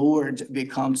the Lord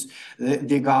becomes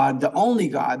the God, the only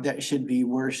God that should be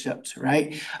worshipped,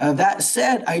 right? That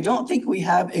said, I don't think we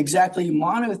have exactly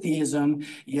monotheism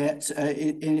yet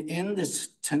in this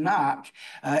Tanakh,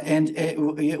 and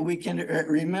we can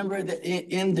remember that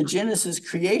in the Genesis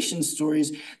creation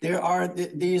stories, there are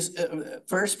these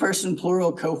first-person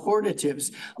plural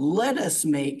cohortatives. Let us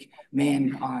make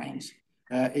mankind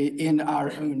in our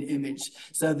own image.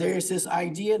 So there's this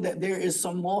idea that there is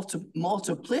some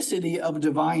multiplicity of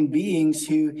divine beings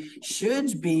who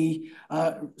should be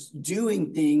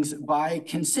doing things by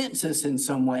consensus in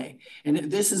some way. And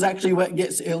this is actually what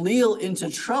gets Elil into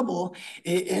trouble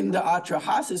in the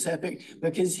Atrahasis epic,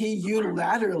 because he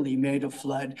unilaterally made a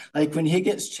flood. Like when he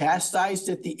gets chastised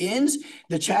at the end,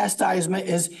 the chastisement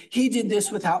is he did this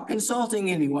without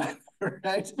consulting anyone.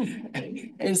 Right?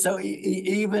 And so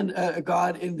even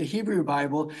God in the Hebrew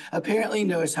Bible apparently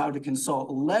knows how to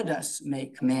consult. Let us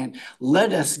make man.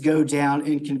 Let us go down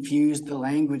and confuse the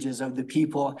languages of the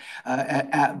people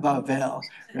at Babel.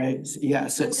 Right? Yeah.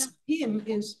 So him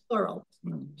is plural.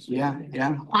 Yeah.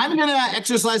 I'm going to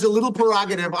exercise a little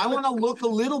prerogative. I want to look a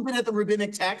little bit at the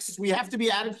rabbinic texts. We have to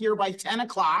be out of here by 10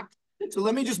 o'clock. So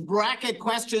let me just bracket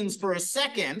questions for a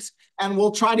second, and we'll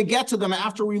try to get to them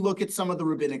after we look at some of the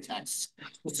rabbinic texts.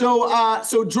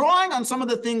 So drawing on some of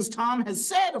the things Tom has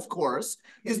said, of course,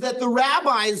 is that the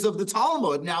rabbis of the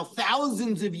Talmud, now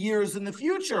thousands of years in the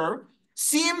future,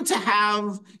 seem to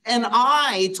have an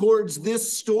eye towards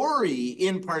this story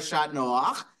in Parshat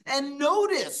Noach, and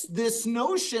notice this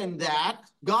notion that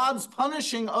God's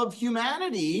punishing of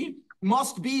humanity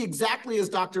must be exactly as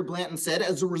Dr. Blanton said,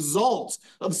 as a result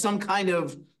of some kind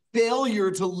of failure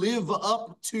to live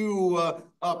up to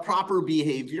proper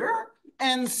behavior,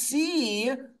 and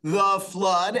see the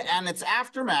flood and its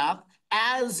aftermath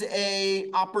as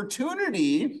an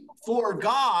opportunity for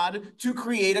God to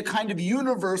create a kind of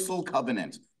universal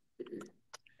covenant.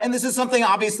 And this is something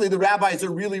obviously the rabbis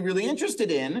are really, really interested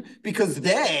in, because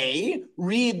they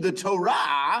read the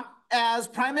Torah as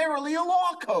primarily a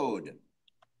law code.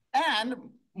 And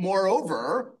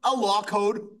moreover, a law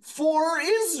code for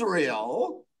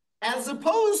Israel, as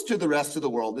opposed to the rest of the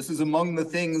world. This is among the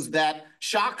things that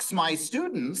shocks my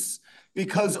students,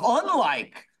 because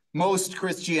unlike most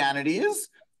Christianities,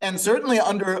 and certainly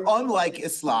unlike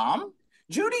Islam,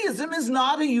 Judaism is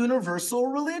not a universal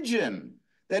religion.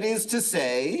 That is to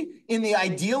say, in the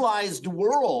idealized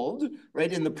world,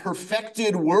 right, in the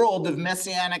perfected world of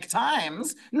messianic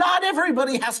times, not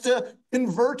everybody has to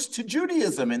convert to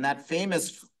Judaism. In that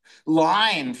famous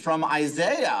line from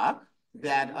Isaiah,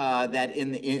 that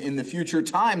in the future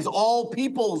times, all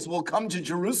peoples will come to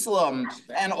Jerusalem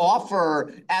and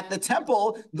offer at the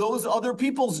temple. Those other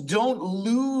peoples don't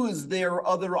lose their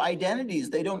other identities.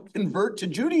 They don't convert to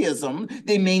Judaism.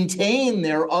 They maintain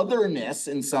their otherness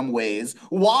in some ways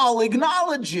while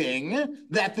acknowledging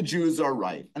that the Jews are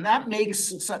right. And that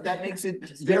makes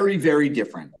it very, very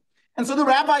different. And so the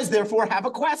rabbis therefore have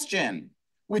a question,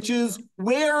 which is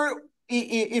where,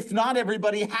 if not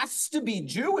everybody has to be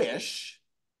Jewish,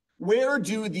 where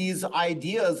do these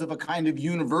ideas of a kind of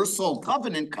universal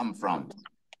covenant come from?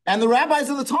 And the rabbis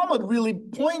of the Talmud really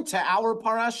point to our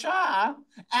parasha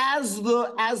as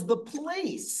the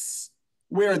place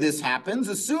where this happens,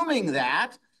 assuming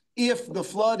that if the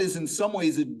flood is in some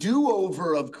ways a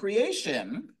do-over of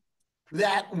creation,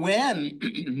 that when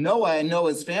Noah and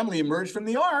Noah's family emerge from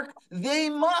the ark, they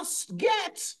must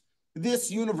get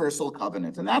this universal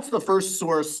covenant. And that's the first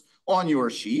source on your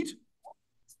sheet.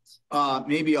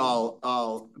 Maybe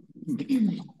I'll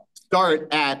start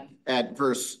at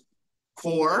verse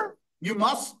 4. You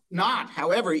must not,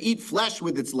 however, eat flesh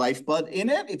with its lifeblood in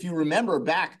it. If you remember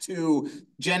back to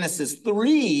Genesis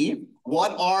 3,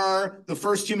 what are the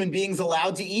first human beings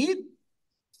allowed to eat?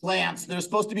 Plants. They're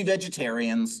supposed to be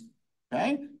vegetarians,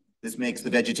 okay? This makes the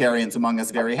vegetarians among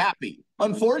us very happy.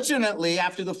 Unfortunately,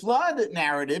 after the flood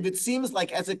narrative, it seems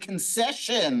like as a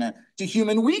concession to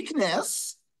human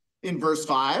weakness, in verse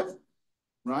 5,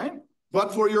 right?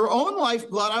 But for your own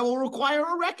lifeblood, I will require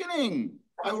a reckoning.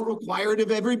 I will require it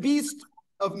of every beast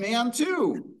of man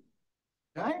too,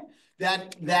 okay?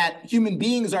 That human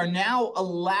beings are now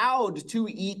allowed to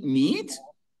eat meat.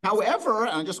 However,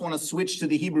 and I just want to switch to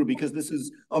the Hebrew because this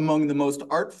is among the most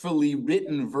artfully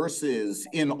written verses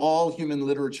in all human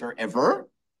literature ever.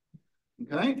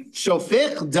 Okay?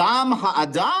 Shofech dam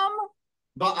ha'adam,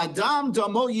 ba'adam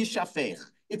damo yishafech.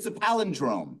 It's a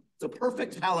palindrome. It's a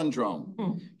perfect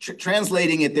palindrome.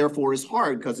 Translating it, therefore, is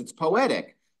hard because it's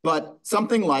poetic. But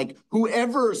something like,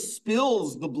 whoever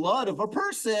spills the blood of a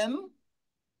person,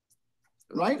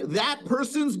 right, that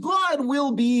person's blood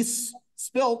will be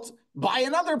spilt by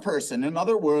another person. In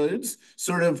other words,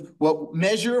 sort of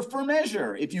measure for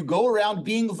measure. If you go around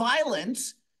being violent,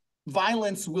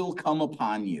 violence will come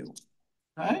upon you.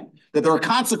 Right? That there are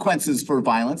consequences for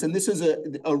violence, and this is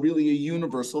really a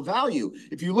universal value.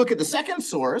 If you look at the second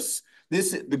source,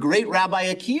 the great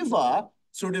Rabbi Akiva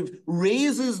sort of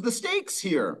raises the stakes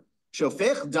here.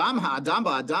 Shofech dam ha'adam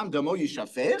ba'adam damo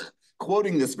yishafech.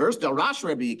 Quoting this verse, Darash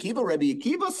Rabbi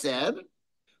Akiva said,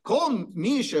 Kol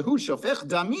mi shehu shofech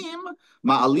damim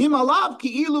ma'alim alav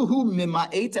ki'ilu hu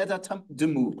mima'et et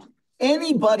demu.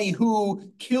 Anybody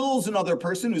who kills another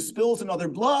person, who spills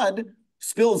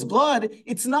blood,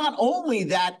 it's not only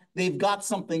that they've got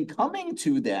something coming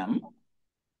to them,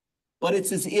 but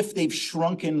it's as if they've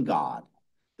shrunken God.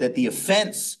 That the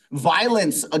offense,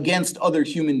 violence against other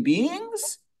human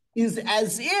beings, is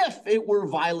as if it were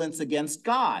violence against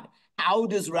God. How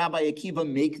does Rabbi Akiva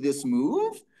make this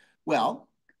move? Well,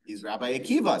 he's Rabbi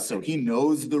Akiva, so he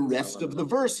knows the rest of the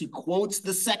verse. He quotes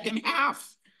the second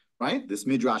half, right? This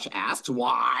midrash asks,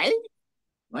 why?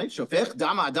 Right? Shofech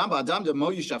dam adam ba'adam damo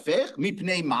yishafech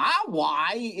mipnei ma.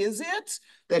 Why is it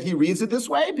that he reads it this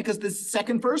way? Because the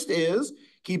second verse is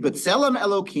ki b'tselem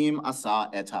Elokim asa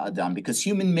et ha'adam. Because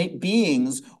human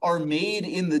beings are made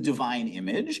in the divine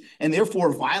image, and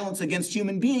therefore violence against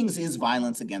human beings is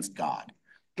violence against God.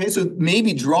 Okay, so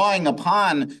maybe drawing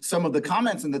upon some of the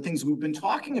comments and the things we've been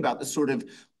talking about, the sort of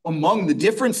among the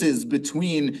differences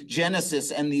between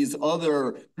Genesis and these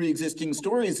other pre-existing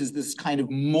stories is this kind of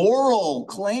moral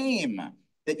claim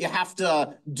that you have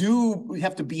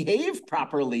to behave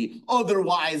properly,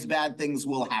 otherwise bad things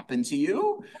will happen to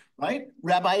you, right?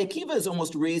 Rabbi Akiva is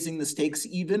almost raising the stakes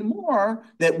even more,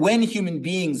 that when human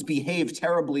beings behave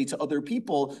terribly to other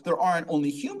people, there aren't only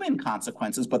human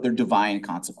consequences, but they're divine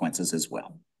consequences as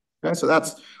well. Okay, so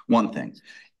that's one thing.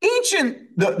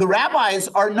 The rabbis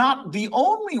are not the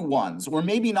only ones, or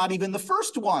maybe not even the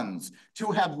first ones,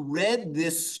 to have read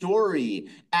this story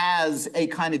as a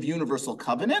kind of universal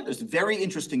covenant. There's a very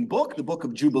interesting book, the Book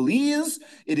of Jubilees.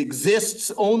 It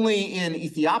exists only in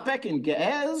Ethiopic, in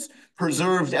Ge'ez,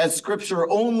 preserved as scripture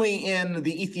only in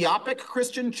the Ethiopic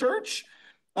Christian church.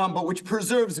 but which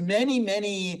preserves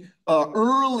many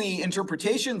early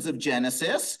interpretations of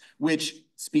Genesis, which,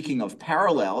 speaking of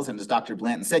parallels, and as Dr.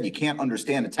 Blanton said, you can't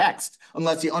understand a text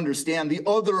unless you understand the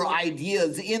other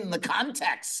ideas in the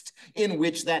context in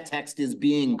which that text is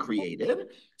being created.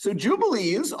 So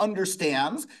Jubilees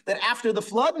understands that after the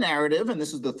flood narrative, and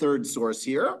this is the third source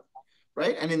here,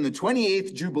 right? And in the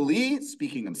 28th Jubilee,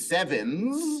 speaking of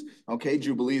sevens, okay,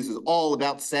 Jubilees is all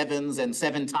about sevens and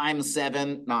 7 times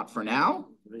 7, not for now.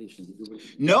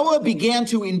 Noah began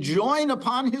to enjoin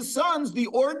upon his sons the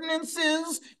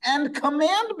ordinances and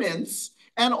commandments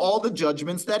and all the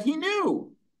judgments that he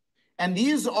knew. And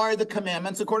these are the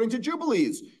commandments according to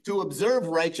Jubilees: to observe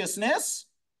righteousness,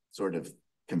 sort of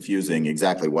confusing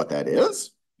exactly what that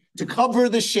is, to cover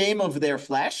the shame of their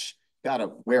flesh,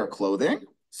 gotta wear clothing.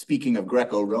 Speaking of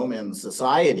Greco-Roman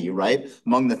society, right?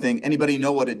 Among the things, anybody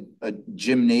know what a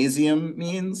gymnasium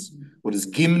means? What is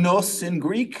gymnos in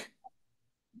Greek?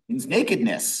 Means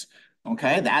nakedness.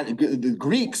 Okay, that the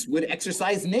Greeks would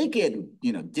exercise naked,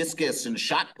 discus and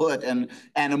shot put, and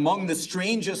among the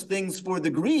strangest things for the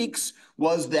Greeks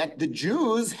was that the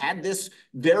Jews had this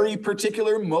very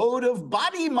particular mode of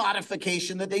body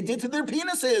modification that they did to their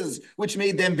penises, which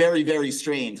made them very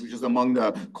strange, which is among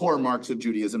the core marks of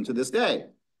Judaism to this day.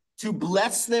 To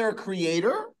bless their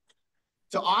creator,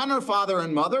 to honor father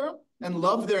and mother, and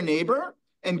love their neighbor,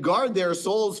 and guard their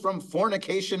souls from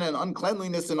fornication and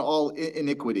uncleanliness and all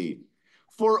iniquity.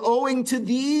 For owing to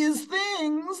these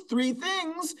things, 3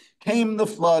 things, came the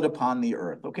flood upon the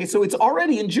earth. Okay, so it's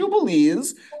already in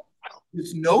Jubilees,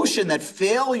 this notion that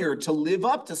failure to live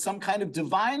up to some kind of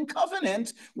divine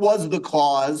covenant was the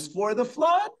cause for the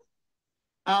flood.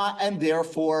 And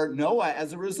therefore, Noah,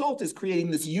 as a result, is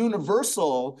creating this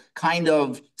universal kind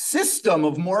of system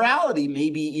of morality.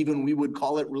 Maybe even we would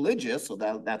call it religious, so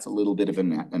that's a little bit of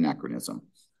an anachronism.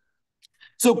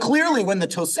 So clearly, when the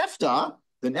Tosefta,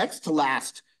 the next to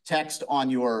last text on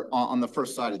the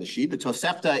first side of the sheet, the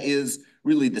Tosefta is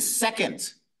really the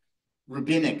second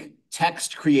rabbinic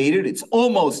text created. It's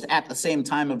almost at the same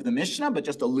time of the Mishnah, but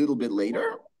just a little bit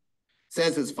later. It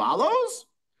says as follows: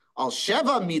 Al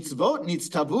Sheva mitzvot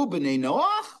nitztavu b'nei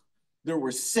Noach. There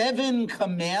were 7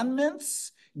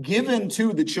 commandments given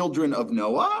to the children of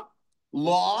Noah.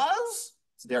 Laws.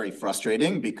 It's very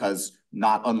frustrating because,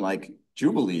 not unlike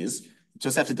Jubilees,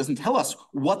 Tosefta doesn't tell us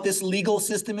what this legal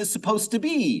system is supposed to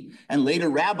be. And later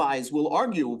rabbis will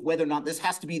argue whether or not this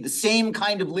has to be the same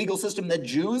kind of legal system that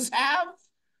Jews have.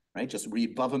 Right? Just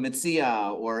read Bava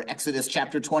Metzia or Exodus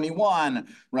chapter 21,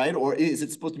 right? Or is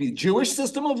it supposed to be a Jewish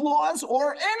system of laws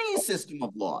or any system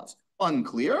of laws?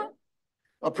 Unclear.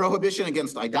 A prohibition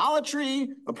against idolatry,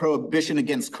 a prohibition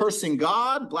against cursing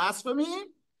God, blasphemy,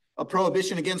 a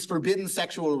prohibition against forbidden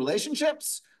sexual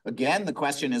relationships. Again, the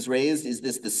question is raised, is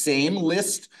this the same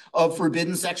list of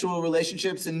forbidden sexual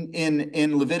relationships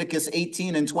in Leviticus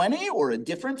 18 and 20 or a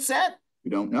different set?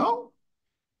 We don't know.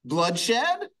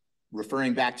 Bloodshed,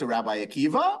 referring back to Rabbi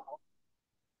Akiva,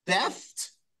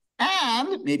 theft,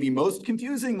 and maybe most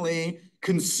confusingly,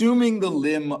 consuming the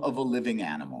limb of a living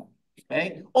animal.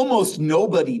 Okay? Almost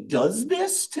nobody does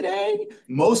this today.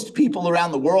 Most people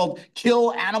around the world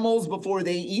kill animals before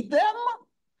they eat them.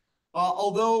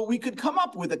 Although we could come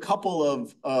up with a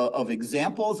couple of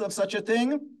examples of such a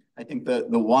thing. I think the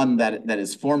one that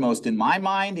is foremost in my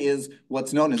mind is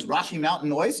what's known as Rocky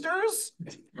Mountain oysters,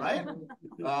 right?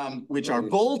 Which are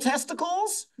bull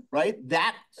testicles, right?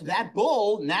 That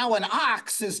bull, now an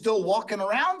ox, is still walking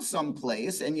around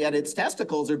someplace, and yet its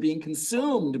testicles are being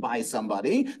consumed by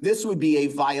somebody. This would be a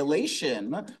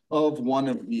violation of one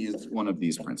of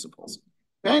these principles.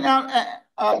 Okay, now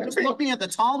just looking at the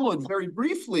Talmud very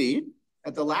briefly,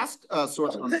 at the last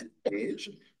source on the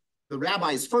page, the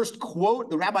rabbis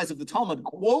of the Talmud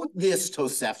quote this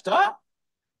Tosefta.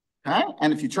 Okay,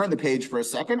 and if you turn the page for a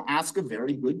second, ask a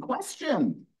very good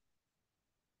question.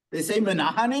 They say,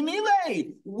 Menahane Mile,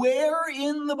 where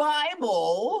in the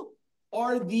Bible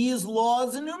are these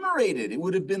laws enumerated? It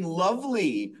would have been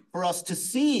lovely for us to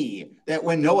see that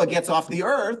when Noah gets off the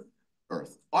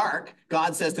ark,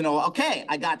 God says to Noah, okay,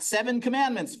 I got 7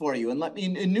 commandments for you, and let me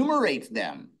enumerate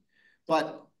them.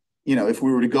 But if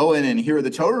we were to go in and hear the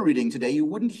Torah reading today, you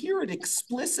wouldn't hear it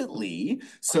explicitly.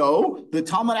 So the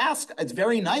Talmud asks, it's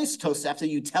very nice, Tosefta,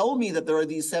 you tell me that there are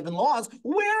these 7 laws.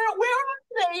 Where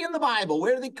are they in the Bible?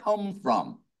 Where do they come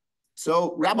from?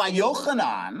 So Rabbi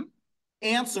Yochanan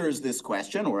answers this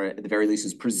question, or at the very least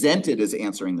is presented as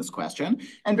answering this question.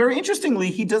 And very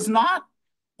interestingly, he does not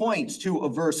point to a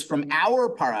verse from our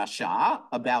parasha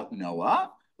about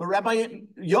Noah, but Rabbi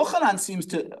Yochanan seems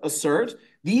to assert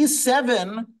these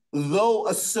 7 though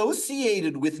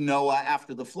associated with Noah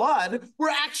after the flood, were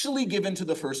actually given to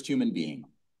the first human being.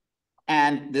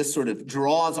 And this sort of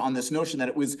draws on this notion that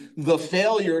it was the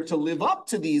failure to live up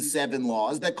to these 7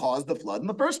 laws that caused the flood in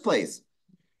the first place.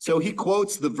 So he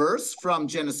quotes the verse from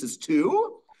Genesis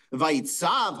 2,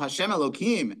 Vayitzav Hashem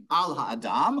Elokim al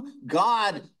ha'adam,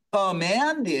 God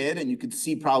commanded, and you could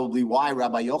see probably why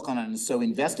Rabbi Yochanan is so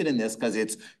invested in this, because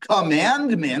it's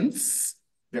commandments,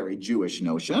 very Jewish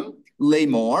notion.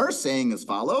 Lemor, saying as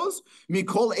follows,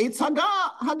 Mikol eitz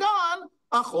hagan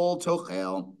achol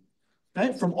tochel.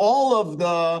 Right? From all of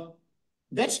the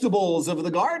vegetables of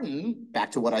the garden,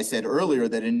 back to what I said earlier,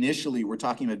 that initially we're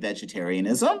talking about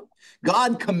vegetarianism,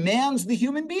 God commands the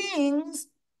human beings,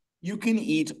 you can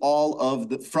eat from all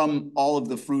of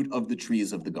the fruit of the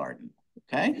trees of the garden.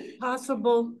 Okay?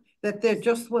 Possible that there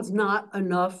just was not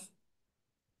enough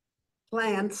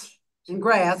plants and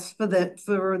grass for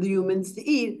the humans to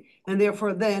eat, and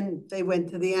therefore then they went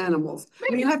to the animals.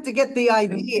 I mean, you have to get the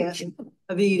idea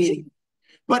of eating.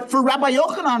 But for Rabbi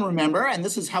Yochanan, remember, and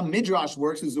this is how Midrash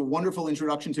works, this is a wonderful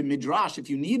introduction to Midrash if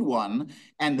you need one,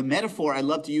 and the metaphor I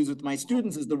love to use with my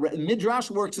students is the Midrash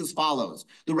works as follows.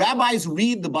 The rabbis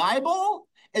read the Bible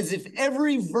as if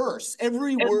every verse,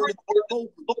 every word was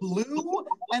blue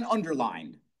and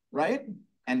underlined, right?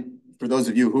 And for those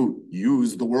of you who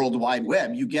use the World Wide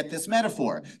Web, you get this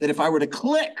metaphor, that if I were to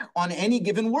click on any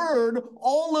given word,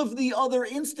 all of the other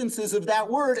instances of that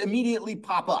word immediately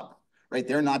pop up. Right?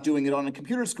 They're not doing it on a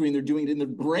computer screen, they're doing it in their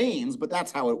brains, but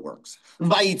that's how it works.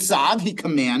 Vayitzav, he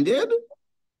commanded.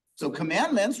 So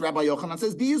commandments, Rabbi Yochanan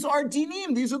says, these are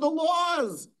dinim, these are the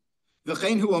laws.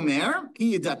 V'chein hu omer,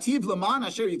 ki yidativ leman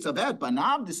asher yitzaveh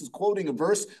banav. This is quoting a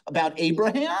verse about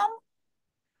Abraham,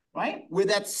 right? With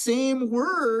that same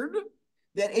word,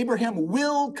 that Abraham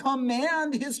will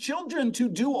command his children to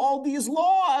do all these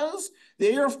laws.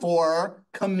 Therefore,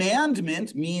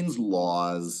 commandment means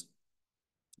laws.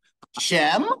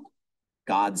 Shem,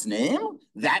 God's name,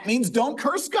 that means don't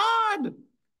curse God.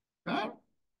 Right?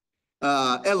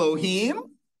 Elohim,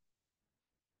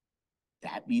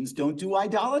 that means don't do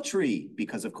idolatry.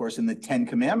 Because, of course, in the 10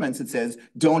 Commandments, it says,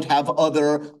 don't have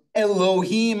other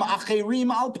Elohim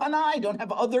acherim al panai, don't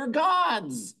have other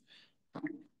gods.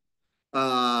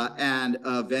 And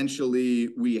eventually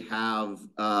we have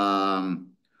al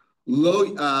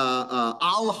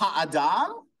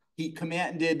ha'adam, he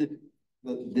commanded.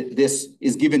 This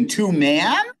is given to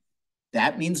man.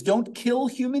 That means don't kill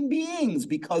human beings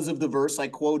because of the verse I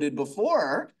quoted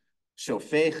before.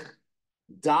 Shofech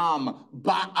dam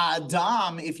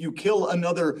ba'adam. If you kill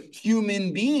another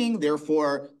human being,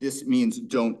 therefore this means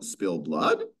don't spill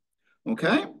blood.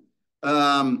 Okay.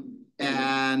 And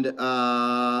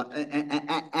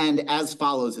as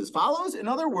follows. In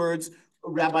other words,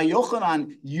 Rabbi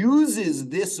Yochanan uses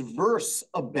this verse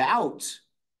about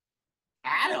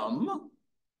Adam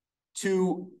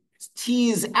to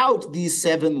tease out these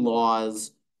 7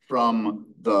 laws from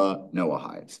the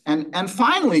Noahides. And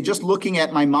finally, just looking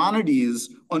at Maimonides'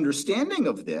 understanding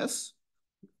of this,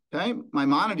 okay,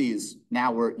 Maimonides,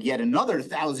 now we're yet another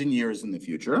 1,000 years in the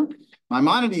future,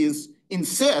 Maimonides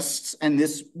insists, and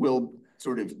this will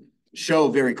sort of show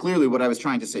very clearly what I was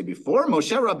trying to say before,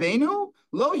 Moshe Rabbeinu,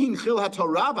 lo hinchil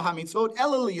ha-Torah v'ha-mitzvot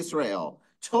ela Yisrael.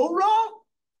 Torah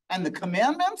and the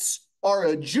commandments are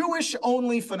a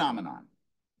Jewish-only phenomenon.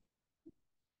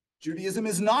 Judaism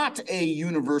is not a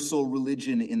universal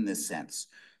religion in this sense.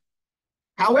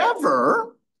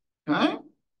 However, okay,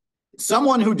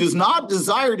 someone who does not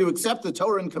desire to accept the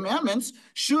Torah and commandments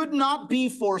should not be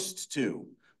forced to.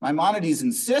 Maimonides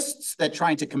insists that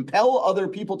trying to compel other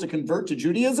people to convert to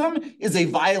Judaism is a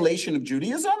violation of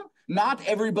Judaism. Not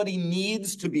everybody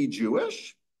needs to be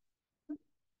Jewish.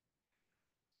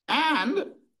 And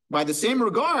by the same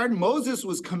regard, Moses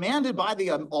was commanded by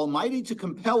the Almighty to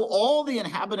compel all the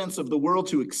inhabitants of the world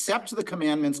to accept the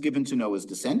commandments given to Noah's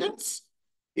descendants.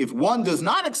 If one does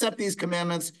not accept these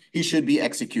commandments, he should be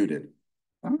executed.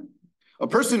 A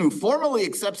person who formally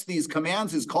accepts these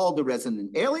commands is called the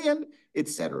resident alien,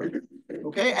 etc.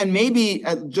 Okay, and maybe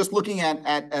just looking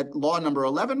at law number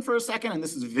 11 for a second, and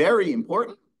this is very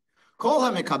important. Kol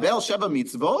ha-mekabel sheva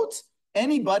mitzvot,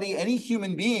 anybody, any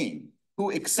human being who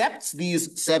accepts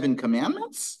these 7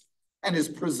 commandments and is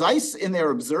precise in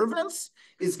their observance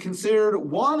is considered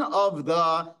one of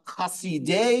the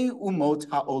Chasidei Umot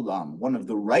HaOlam, one of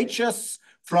the righteous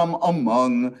from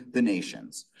among the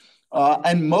nations.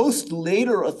 And most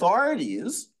later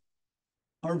authorities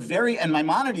are and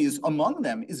Maimonides among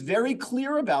them, is very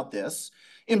clear about this,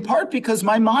 in part because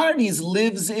Maimonides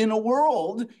lives in a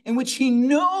world in which he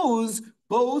knows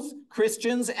both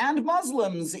Christians and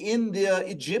Muslims in the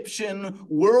Egyptian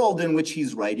world in which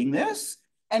he's writing this.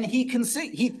 And he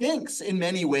thinks in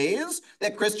many ways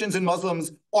that Christians and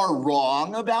Muslims are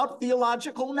wrong about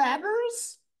theological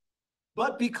matters.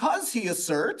 But because he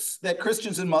asserts that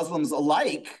Christians and Muslims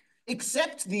alike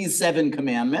accept these 7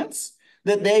 commandments,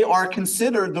 that they are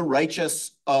considered the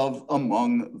righteous of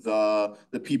among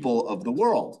the people of the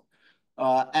world.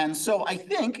 And so I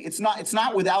think it's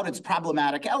not without its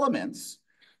problematic elements,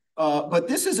 but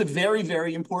this is a very,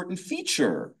 very important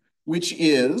feature, which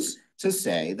is to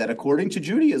say that according to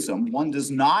Judaism, one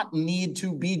does not need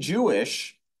to be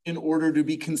Jewish in order to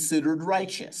be considered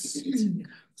righteous.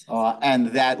 And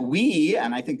that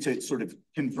and I think to sort of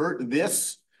convert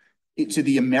this to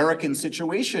the American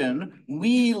situation,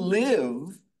 we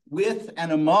live with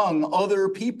and among other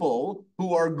people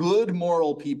who are good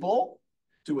moral people,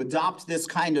 to adopt this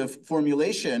kind of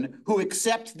formulation, who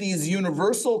accept these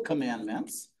universal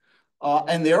commandments.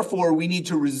 And therefore, we need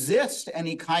to resist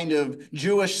any kind of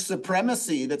Jewish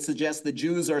supremacy that suggests that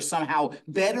Jews are somehow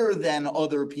better than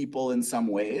other people in some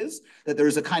ways, that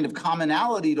there's a kind of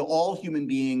commonality to all human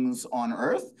beings on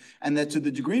earth, and that to the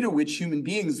degree to which human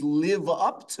beings live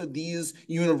up to these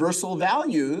universal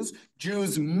values,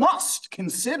 Jews must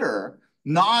consider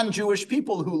non-Jewish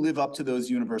people who live up to those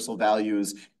universal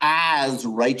values as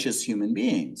righteous human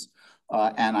beings.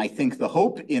 And I think the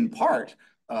hope, in part,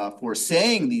 for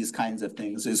saying these kinds of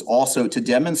things is also to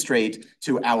demonstrate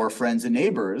to our friends and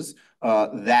neighbors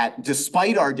that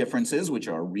despite our differences, which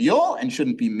are real and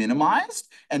shouldn't be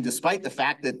minimized, and despite the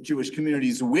fact that Jewish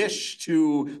communities wish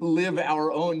to live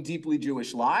our own deeply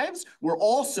Jewish lives,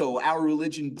 our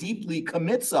religion deeply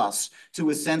commits us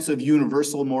to a sense of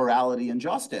universal morality and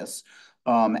justice,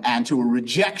 and to a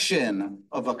rejection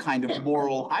of a kind of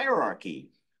moral hierarchy.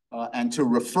 And to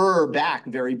refer back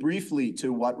very briefly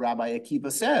to what Rabbi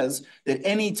Akiva says, that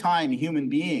any time human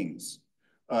beings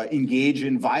engage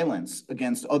in violence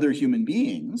against other human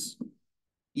beings,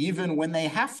 even when they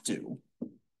have to,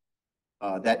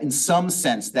 that in some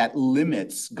sense that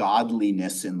limits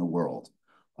godliness in the world.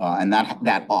 And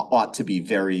that ought to be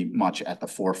very much at the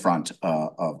forefront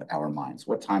of our minds.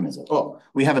 What time is it? Oh,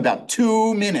 we have about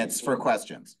 2 minutes for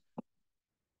questions.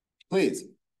 Please.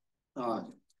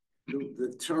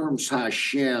 The terms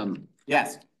Hashem.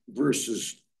 Yes.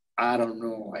 Versus, I don't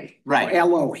know, right.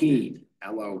 Elohim.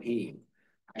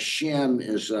 Hashem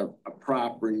is a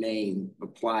proper name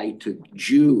applied to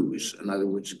Jews. In other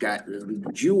words,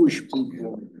 the Jewish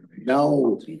people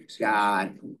know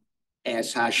God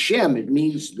as Hashem. It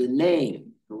means the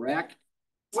name, correct?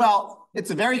 Well,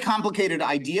 it's a very complicated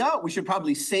idea. We should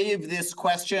probably save this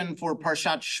question for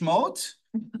Parshat Shmot,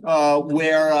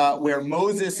 where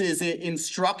Moses is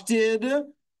instructed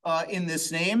in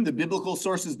this name. The biblical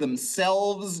sources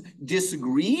themselves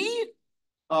disagree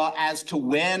as to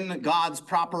when God's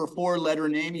proper 4-letter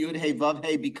name, Yud He Vav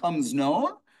He, becomes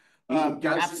known.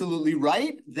 You're absolutely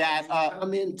right that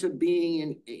come into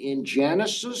being in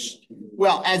Genesis.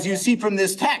 Well, as you see from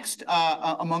this text,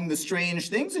 among the strange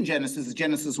things in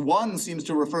Genesis 1 seems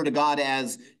to refer to God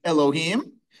as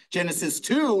Elohim. Genesis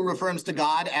 2 refers to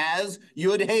God as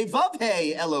Yud He Vav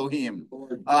He Elohim.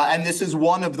 And this is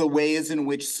one of the ways in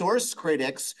which source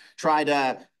critics try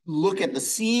to look at the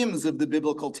seams of the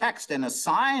biblical text and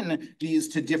assign these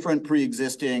to different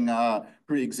pre-existing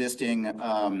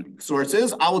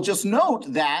sources. I will just note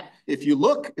that if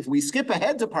we skip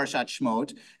ahead to Parshat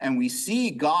Shmot and we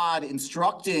see God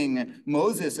instructing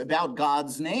Moses about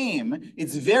God's name,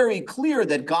 it's very clear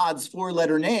that God's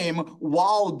 4-letter name,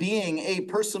 while being a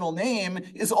personal name,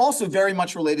 is also very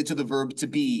much related to the verb to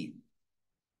be,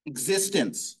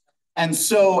 existence. And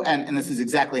so, and this is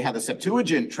exactly how the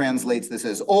Septuagint translates this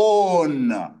as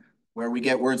on, where we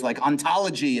get words like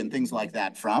ontology and things like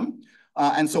that from.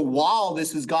 And so while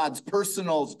this is God's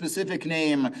personal, specific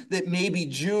name that maybe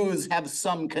Jews have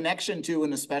some connection to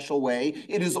in a special way,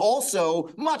 it is also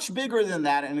much bigger than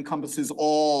that and encompasses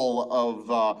all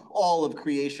of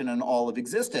creation and all of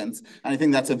existence. And I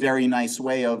think that's a very nice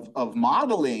way of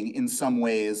modeling, in some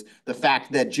ways, the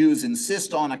fact that Jews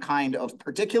insist on a kind of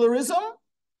particularism,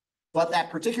 but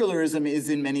that particularism is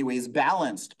in many ways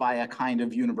balanced by a kind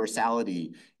of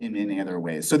universality in many other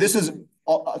ways. So this is,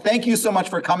 thank you so much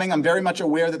for coming. I'm very much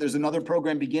aware that there's another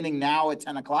program beginning now at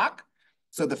 10 o'clock.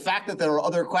 So the fact that there are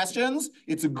other questions,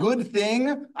 it's a good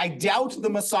thing. I doubt the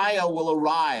Messiah will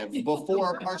arrive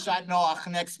before Parshat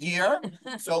Noach next year.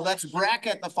 So let's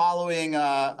bracket the following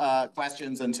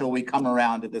questions until we come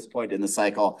around at this point in the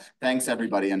cycle. Thanks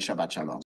everybody and Shabbat Shalom.